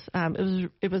those.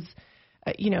 It was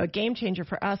a game changer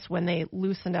for us when they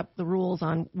loosened up the rules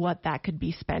on what that could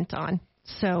be spent on.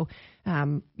 So,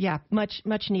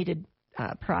 much needed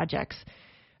projects.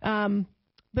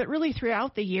 But really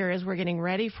throughout the year, as we're getting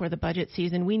ready for the budget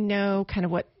season, we know kind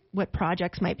of what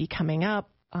projects might be coming up.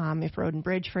 If Road and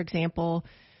Bridge, for example,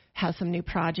 has some new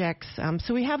projects.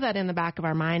 So we have that in the back of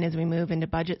our mind as we move into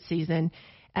budget season.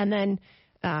 And then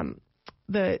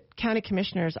the county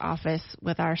commissioner's office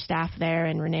with our staff there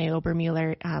and Renee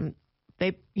Obermueller,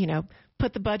 they,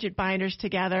 put the budget binders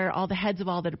together. All the heads of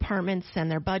all the departments send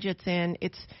their budgets in.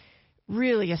 It's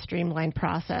really a streamlined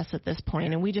process at this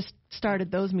point. And we just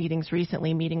started those meetings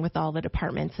recently, meeting with all the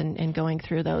departments and going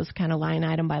through those kind of line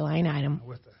item by line item.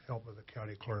 With the help of the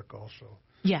county clerk also.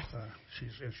 Yes.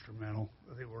 She's instrumental.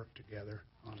 They work together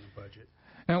on the budget.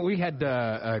 Now, we had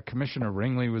Commissioner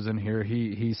Ringley was in here.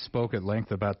 He spoke at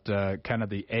length about kind of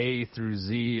the A through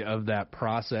Z of that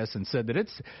process and said that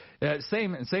it's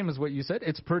same as what you said.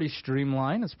 It's pretty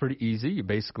streamlined. It's pretty easy. You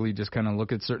basically just kind of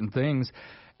look at certain things.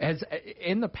 As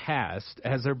in the past,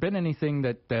 has there been anything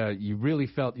that you really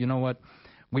felt,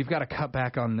 we've got to cut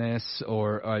back on this,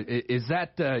 or is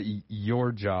that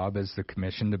your job as the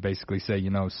commission to basically say,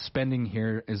 spending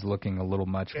here is looking a little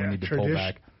much, we need to pull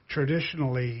back?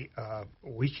 Traditionally,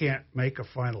 we can't make a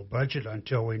final budget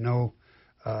until we know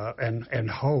and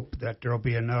hope that there will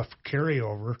be enough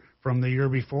carryover from the year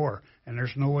before. And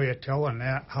there's no way of telling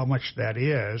that how much that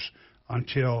is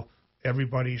until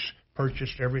everybody's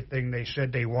purchased everything they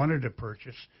said they wanted to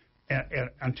purchase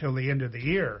until the end of the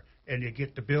year, and you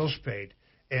get the bills paid.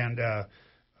 And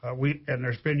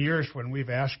there's been years when we've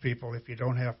asked people, if you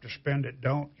don't have to spend it,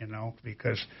 don't,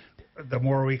 because the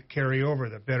more we carry over,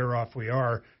 the better off we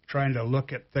are, trying to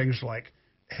look at things like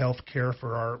health care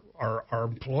for our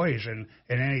employees and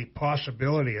any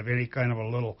possibility of any kind of a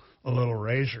little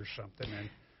raise or something.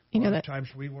 And a lot of times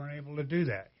we weren't able to do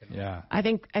that. Yeah. I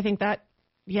think that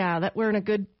we're in a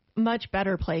much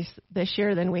better place this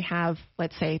year than we have,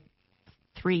 let's say,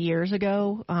 3 years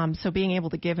ago. So being able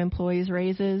to give employees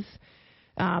raises,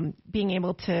 being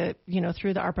able to,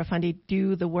 through the ARPA funding,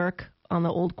 do the work on the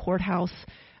old courthouse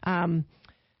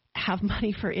have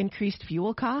money for increased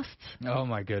fuel costs. Oh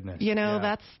my goodness!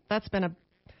 That's been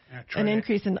an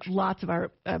increase in lots of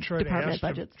our department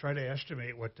budgets. Try to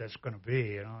estimate what that's going to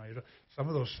be. Some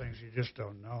of those things you just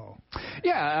don't know.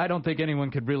 Yeah, I don't think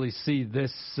anyone could really see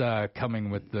this coming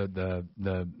with the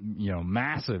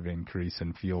massive increase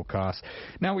in fuel costs.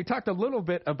 Now, we talked a little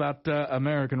bit about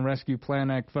American Rescue Plan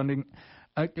Act funding.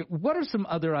 What are some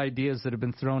other ideas that have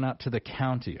been thrown out to the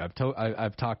county?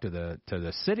 I've talked to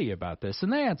the city about this,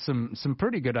 and they had some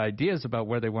pretty good ideas about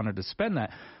where they wanted to spend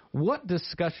that. What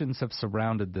discussions have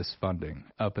surrounded this funding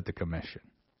up at the commission?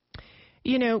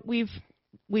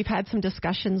 We've had some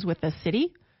discussions with the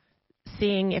city,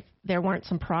 seeing if there weren't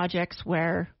some projects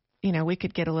where we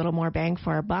could get a little more bang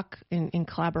for our buck in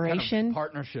collaboration, kind of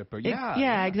partnership.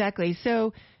 Yeah, exactly.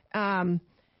 So,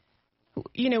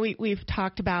 we've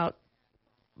talked about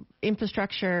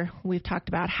infrastructure, we've talked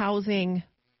about housing.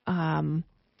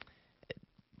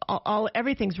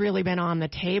 Everything's really been on the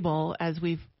table as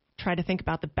we've tried to think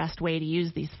about the best way to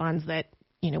use these funds that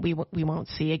we won't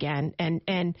see again,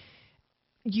 and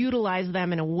utilize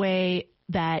them in a way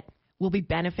that will be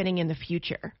benefiting in the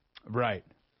future. Right.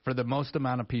 For the most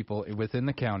amount of people within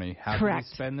the county, how Correct.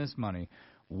 can we spend this money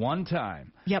one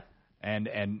time? Yep. And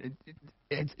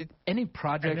any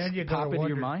projects pop into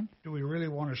your mind? Do we really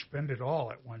want to spend it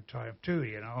all at one time, too?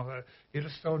 You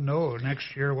just don't know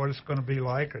next year what it's going to be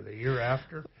like, or the year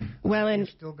after. Well, and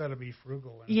you still got to be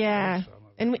frugal.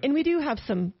 And we do have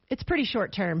some. It's pretty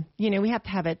short term. We have to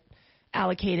have it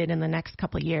allocated in the next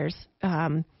couple of years.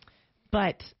 So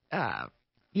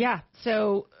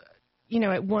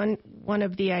one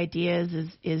of the ideas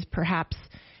is perhaps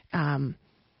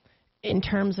in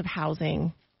terms of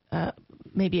housing.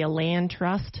 Maybe a land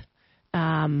trust,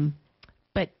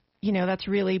 but that's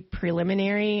really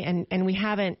preliminary, and we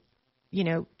haven't,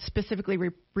 specifically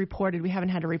reported. We haven't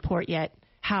had a report yet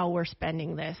how we're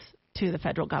spending this to the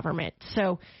federal government.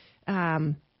 So,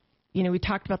 we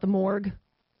talked about the morgue.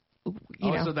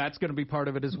 So that's going to be part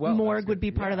of it as well. Morgue would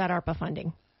be part of that ARPA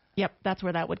funding. Yep, that's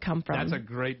where that would come from. That's a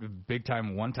great,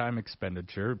 big-time, one-time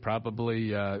expenditure.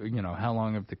 Probably, how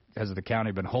long has the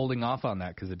county been holding off on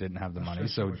that because it didn't have the money?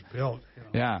 So it was built.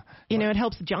 Yeah. It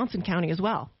helps Johnson County as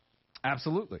well.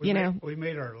 Absolutely. We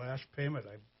made our last payment.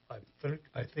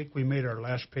 I think we made our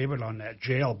last payment on that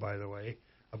jail, by the way,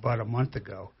 about a month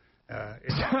ago.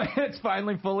 It's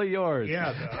finally fully yours.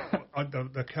 Yeah,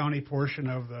 the county portion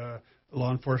of the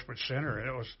law enforcement center.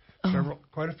 It was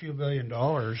quite a few $1 billion.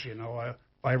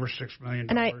 $5 or $6 million,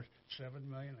 $7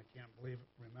 million. I can't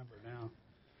remember now.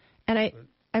 And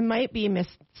I might be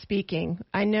misspeaking.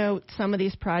 I know some of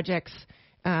these projects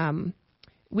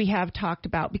we have talked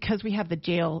about because we have the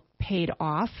jail paid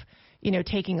off.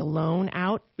 Taking a loan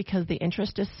out because the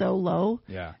interest is so low.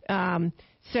 Yeah.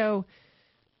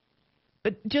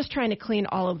 But just trying to clean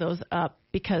all of those up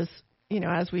because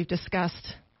as we've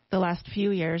discussed the last few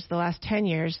years, the last 10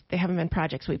 years, they haven't been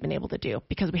projects we've been able to do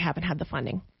because we haven't had the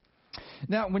funding.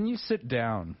 Now, when you sit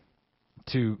down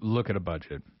to look at a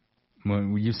budget,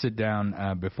 when you sit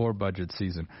down before budget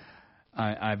season,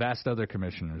 I've asked other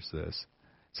commissioners this,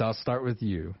 so I'll start with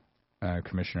you,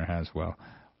 Commissioner Haswell.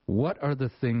 What are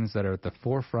the things that are at the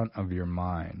forefront of your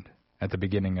mind at the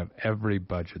beginning of every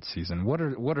budget season? What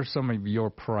are some of your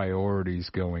priorities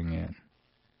going in?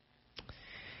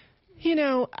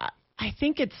 I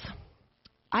think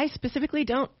I specifically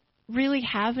don't really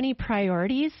have any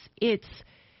priorities. It's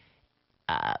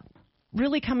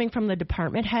really coming from the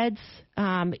department heads.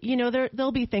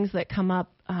 There'll be things that come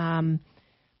up,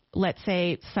 let's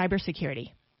say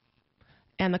cybersecurity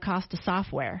and the cost of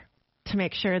software to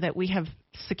make sure that we have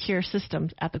secure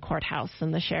systems at the courthouse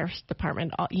and the sheriff's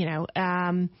department.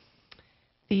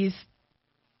 These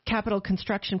capital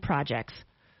construction projects,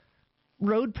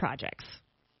 road projects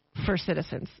for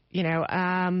citizens,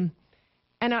 and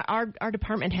our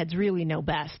department heads really know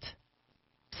best.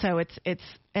 So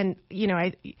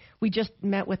we just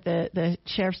met with the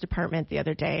sheriff's department the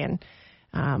other day, and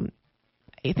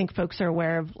I think folks are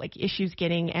aware of issues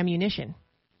getting ammunition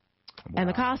and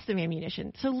the cost of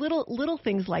ammunition. So little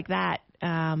things like that.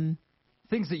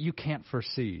 Things that you can't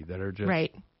foresee that are just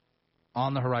right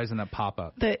on the horizon that pop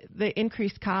up. The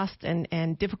increased cost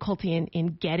and difficulty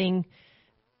in getting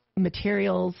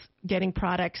materials, getting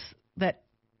products that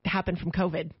happen from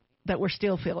COVID. That we're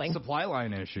still feeling. Supply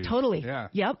line issues. Totally. Yeah.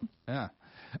 Yep. Yeah.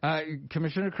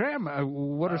 Commissioner Cram,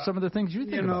 what are some of the things you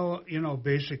think about?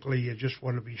 Basically you just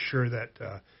want to be sure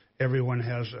that everyone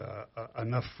has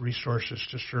enough resources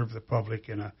to serve the public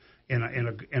in a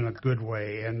good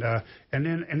way, and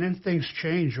then things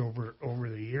change over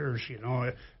the years.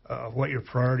 What your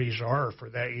priorities are for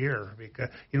that year, because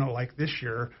like this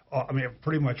year,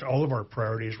 pretty much all of our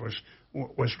priorities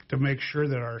was to make sure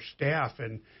that our staff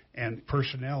and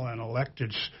personnel and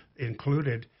electeds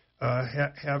included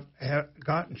have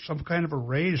gotten some kind of a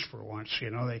raise for once.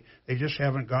 They just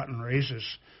haven't gotten raises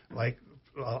like,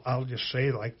 I'll just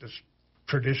say, like this.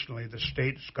 Traditionally, the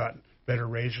state's gotten better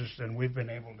raises than we've been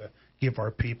able to give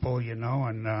our people.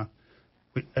 I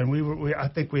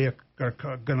think we are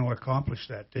going to accomplish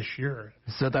that this year.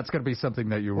 So that's going to be something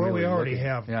that you really. Well, we already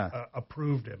have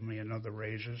approved them, the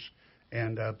raises,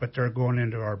 but they're going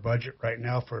into our budget right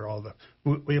now for all the.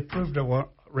 We approved the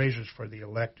raises for the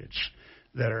electeds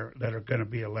that are going to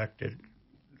be elected,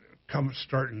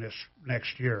 starting this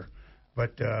next year,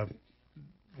 but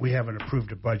we haven't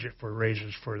approved a budget for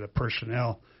raises for the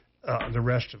personnel, the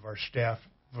rest of our staff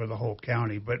for the whole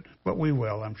county, but we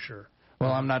will, I'm sure.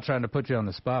 Well, I'm not trying to put you on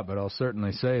the spot, but I'll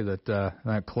certainly say that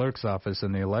that clerk's office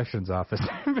and the elections office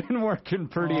have been working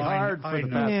pretty hard for the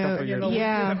past couple of years.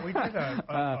 We did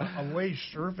a wage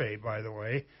survey, by the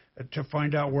way, to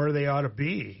find out where they ought to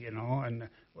be, and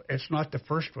it's not the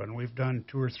first one. We've done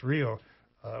 2 or 3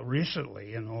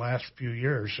 recently in the last few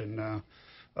years, and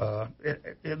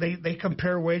they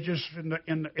compare wages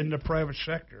in the private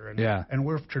sector, and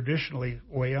we're traditionally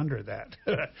way under that.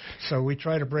 So we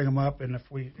try to bring them up, and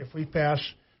if we pass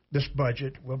this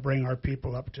budget, we'll bring our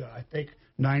people up to, I think,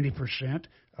 90%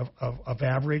 of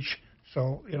average.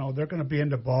 So they're going to be in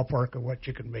the ballpark of what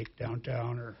you can make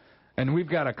downtown. And we've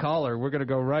got a caller. We're going to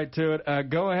go right to it.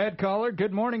 Go ahead, caller.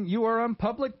 Good morning. You are on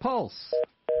Public Pulse.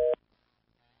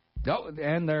 Oh,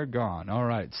 and they're gone. All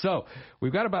right. So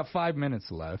we've got about 5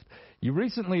 minutes left. You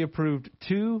recently approved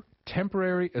 2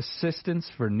 temporary assistance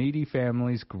for needy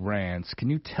families grants.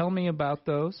 Can you tell me about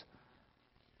those?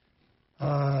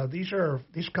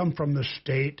 These come from the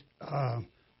state,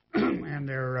 and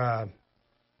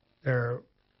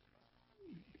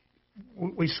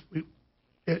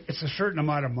it's a certain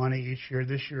amount of money each year.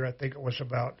 This year, I think it was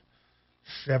about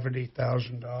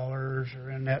 $70,000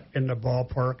 or in the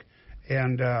ballpark.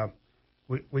 And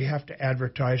we have to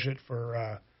advertise it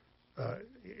for.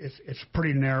 It's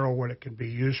pretty narrow what it can be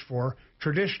used for.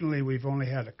 Traditionally, we've only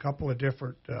had a couple of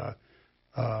different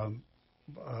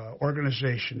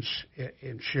organizations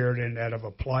in Sheridan that have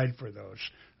applied for those.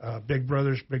 Big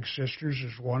Brothers Big Sisters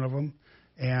is one of them,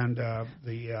 and and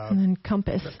then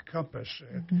Compass.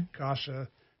 CASA,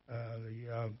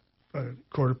 the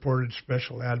court-appointed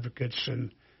special advocates,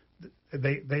 and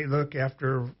they look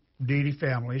after needy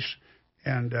families,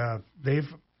 and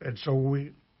so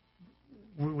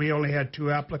we only had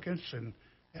 2 applicants,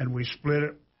 and we split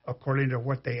it according to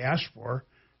what they asked for,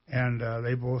 and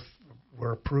they both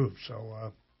were approved.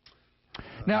 So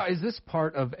now, is this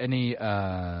part of any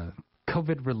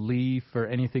COVID relief or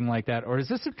anything like that, or is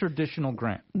this a traditional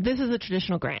grant? This is a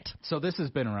traditional grant. So this has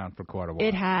been around for quite a while.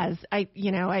 It has. I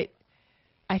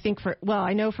think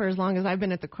I know for as long as I've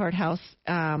been at the courthouse,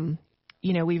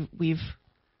 we've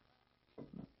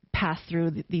passed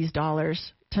through these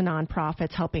dollars to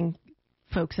nonprofits, helping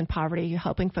folks in poverty,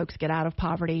 helping folks get out of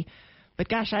poverty. But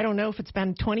gosh, I don't know if it's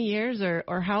been 20 years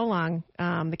or how long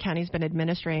the county's been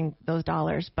administering those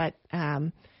dollars. But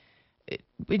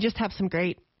we just have some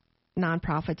great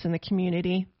nonprofits in the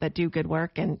community that do good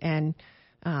work and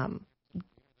do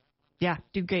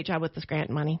a great job with this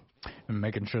grant money. And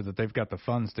making sure that they've got the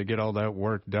funds to get all that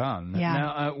work done. Yeah.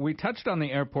 Now, we touched on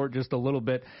the airport just a little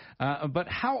bit, but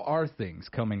how are things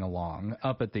coming along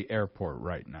up at the airport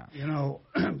right now?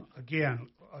 Again,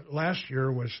 last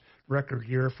year was record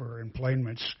year for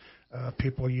employments,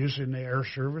 people using the air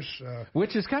service.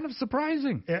 Which is kind of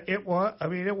surprising. It was. I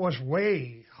mean, it was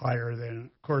way higher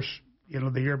than, of course,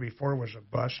 the year before was a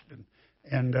bust.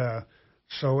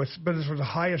 So this was the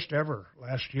highest ever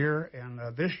last year. And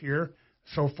this year,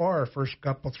 so far, first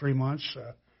couple, 3 months,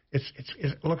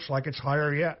 it looks like it's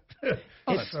higher yet.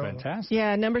 That's fantastic.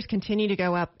 Yeah, numbers continue to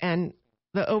go up, and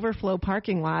the overflow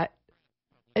parking lot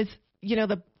is,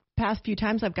 the past few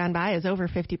times I've gone by is over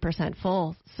 50%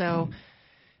 full. So,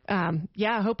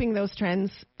 hoping those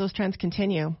trends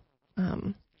continue.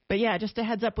 But yeah, just a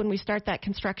heads up when we start that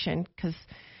construction, because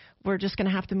we're just going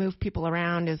to have to move people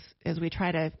around as we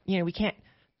try to, we can't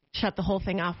shut the whole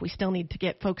thing off. We still need to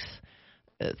get folks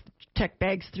check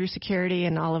bags through security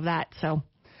and all of that. So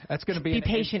that's going to be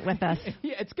patient with us.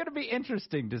 Yeah, it's going to be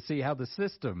interesting to see how the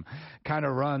system kind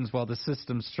of runs while the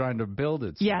system's trying to build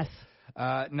itself. Yes.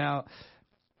 Now,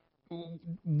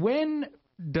 when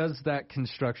does that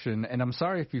construction, and I'm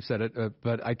sorry if you said it,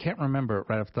 but I can't remember it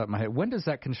right off the top of my head, when does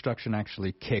that construction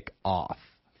actually kick off?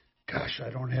 Gosh, I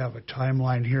don't have a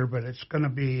timeline here, but it's going to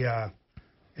be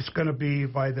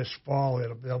by this fall.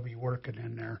 They'll be working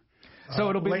in there. So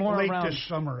it'll be more late around this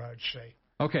summer, I'd say.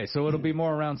 Okay, so it'll be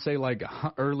more around, say, like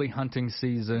early hunting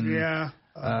season. Yeah.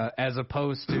 As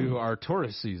opposed to our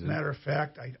tourist season. Matter of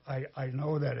fact, I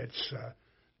know that it's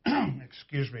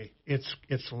excuse me,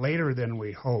 it's later than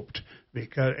we hoped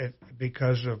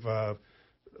because of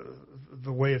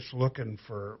the way it's looking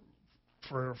for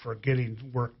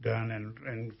getting work done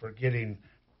and for getting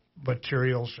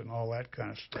materials and all that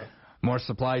kind of stuff. More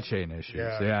supply chain issues.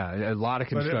 Yeah, a lot of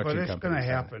construction companies. But it's going to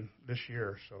happen this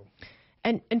year, so.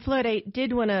 And Floyd, I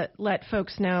did want to let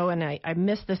folks know, and I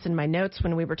missed this in my notes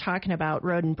when we were talking about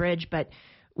road and bridge, but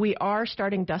we are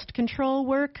starting dust control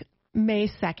work May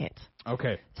 2nd.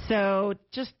 Okay. So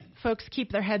just folks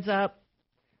keep their heads up,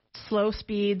 slow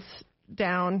speeds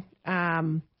down.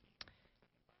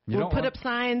 We'll put up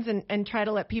signs and try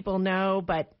to let people know,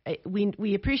 but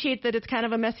we appreciate that it's kind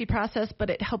of a messy process,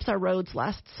 but it helps our roads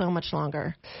last so much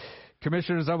longer.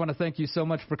 Commissioners, I want to thank you so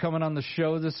much for coming on the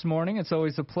show this morning. It's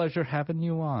always a pleasure having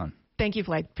you on. Thank you,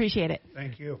 Floyd. Appreciate it.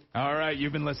 Thank you. All right,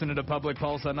 you've been listening to Public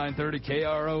Pulse on 930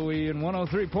 KROE and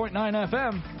 103.9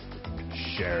 FM.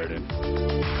 Sheridan.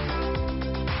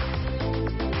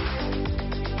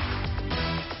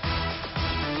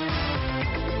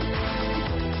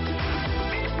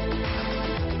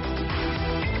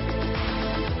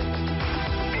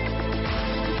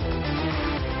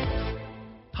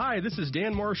 Hi, this is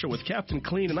Dan Marshall with Captain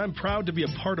Clean, and I'm proud to be a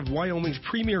part of Wyoming's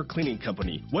premier cleaning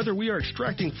company. Whether we are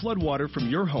extracting floodwater from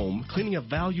your home, cleaning a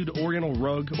valued oriental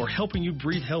rug, or helping you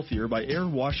breathe healthier by air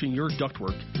washing your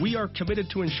ductwork, we are committed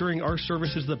to ensuring our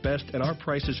service is the best and our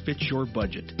prices fit your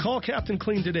budget. Call Captain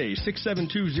Clean today,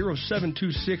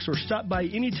 672-0726, or stop by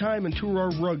anytime and tour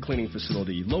our rug cleaning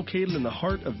facility located in the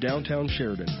heart of downtown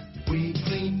Sheridan. We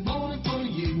clean more for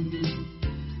you.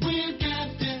 We're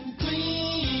Captain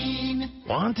Clean.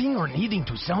 Wanting or needing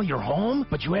to sell your home,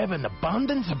 but you have an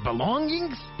abundance of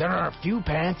belongings? There are a few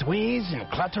pathways and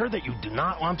clutter that you do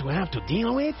not want to have to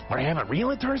deal with or have a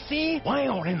realtor see?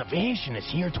 YO Renovation is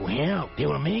here to help. They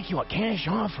will make you a cash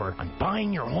offer on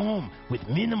buying your home with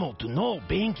minimal to no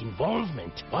bank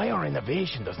involvement. YO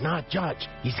Renovation does not judge.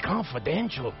 He's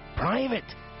confidential, private,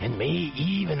 and may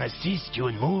even assist you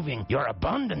in moving your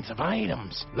abundance of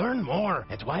items. Learn more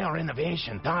at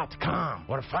YRRenovation.com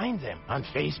or find them on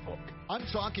Facebook. I'm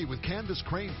talking with Candace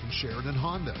Crane from Sheridan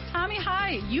Honda. Tommy,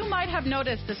 hi. You might have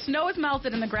noticed the snow is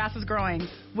melted and the grass is growing,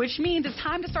 which means it's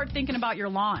time to start thinking about your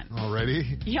lawn.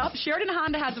 Already? Yep. Sheridan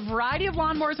Honda has a variety of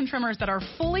lawnmowers and trimmers that are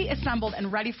fully assembled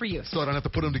and ready for use. So I don't have to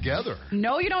put them together.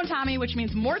 No, you don't, Tommy, which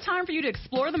means more time for you to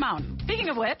explore the mountain. Speaking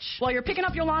of which, while you're picking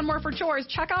up your lawnmower for chores,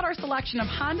 check out our selection of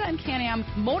Honda and Can-Am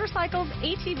motorcycles,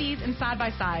 ATVs, and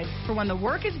side-by-sides for when the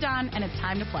work is done and it's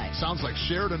time to play. Sounds like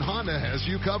Sheridan Honda has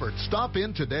you covered. Stop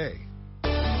in today.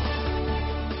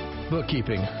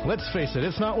 Bookkeeping. Let's face it,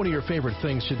 it's not one of your favorite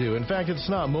things to do. In fact, it's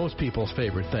not most people's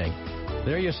favorite thing.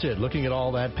 There you sit, looking at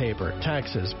all that paper,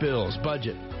 taxes, bills,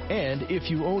 budget. And if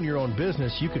you own your own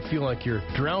business, you could feel like you're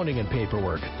drowning in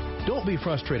paperwork. Don't be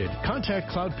frustrated. Contact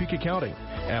Cloud Peak Accounting.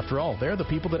 After all, they're the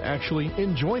people that actually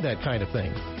enjoy that kind of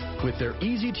thing. With their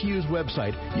easy-to-use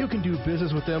website, you can do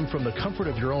business with them from the comfort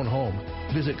of your own home.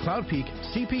 Visit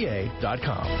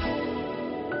cloudpeakcpa.com.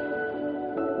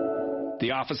 The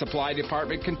office supply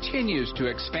department continues to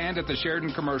expand at the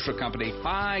Sheridan Commercial Company.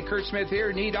 Hi, Kurt Smith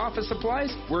here. Need office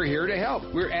supplies? We're here to help.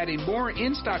 We're adding more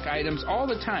in-stock items all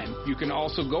the time. You can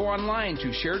also go online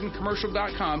to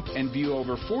SheridanCommercial.com and view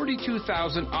over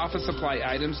 42,000 office supply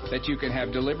items that you can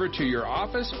have delivered to your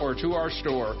office or to our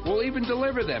store. We'll even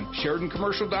deliver them.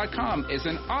 SheridanCommercial.com is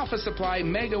an office supply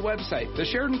mega website. The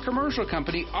Sheridan Commercial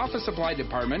Company Office Supply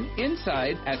Department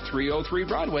inside at 303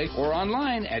 Broadway or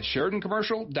online at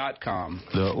SheridanCommercial.com.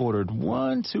 The ordered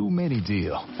one too many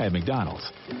deal at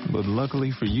McDonald's. But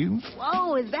luckily for you,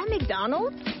 whoa, is that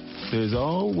McDonald's? There's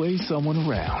always someone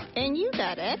around. And you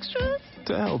got extras?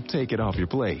 To help take it off your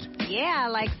plate. Yeah, I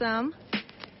like some.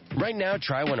 Right now,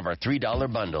 try one of our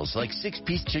 $3 bundles, like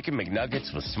 6-piece chicken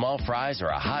McNuggets with small fries or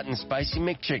a hot and spicy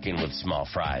McChicken with small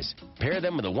fries. Pair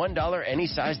them with a $1 any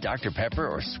size Dr. Pepper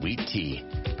or sweet tea.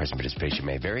 Price and participation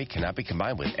may vary, cannot be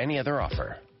combined with any other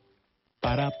offer.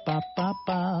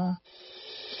 Ba-da-ba-ba-ba.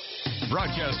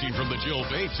 Broadcasting from the Jill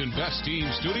Bates and Best Team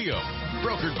Studio.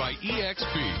 Brokered by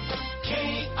EXP.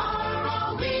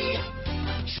 KROE.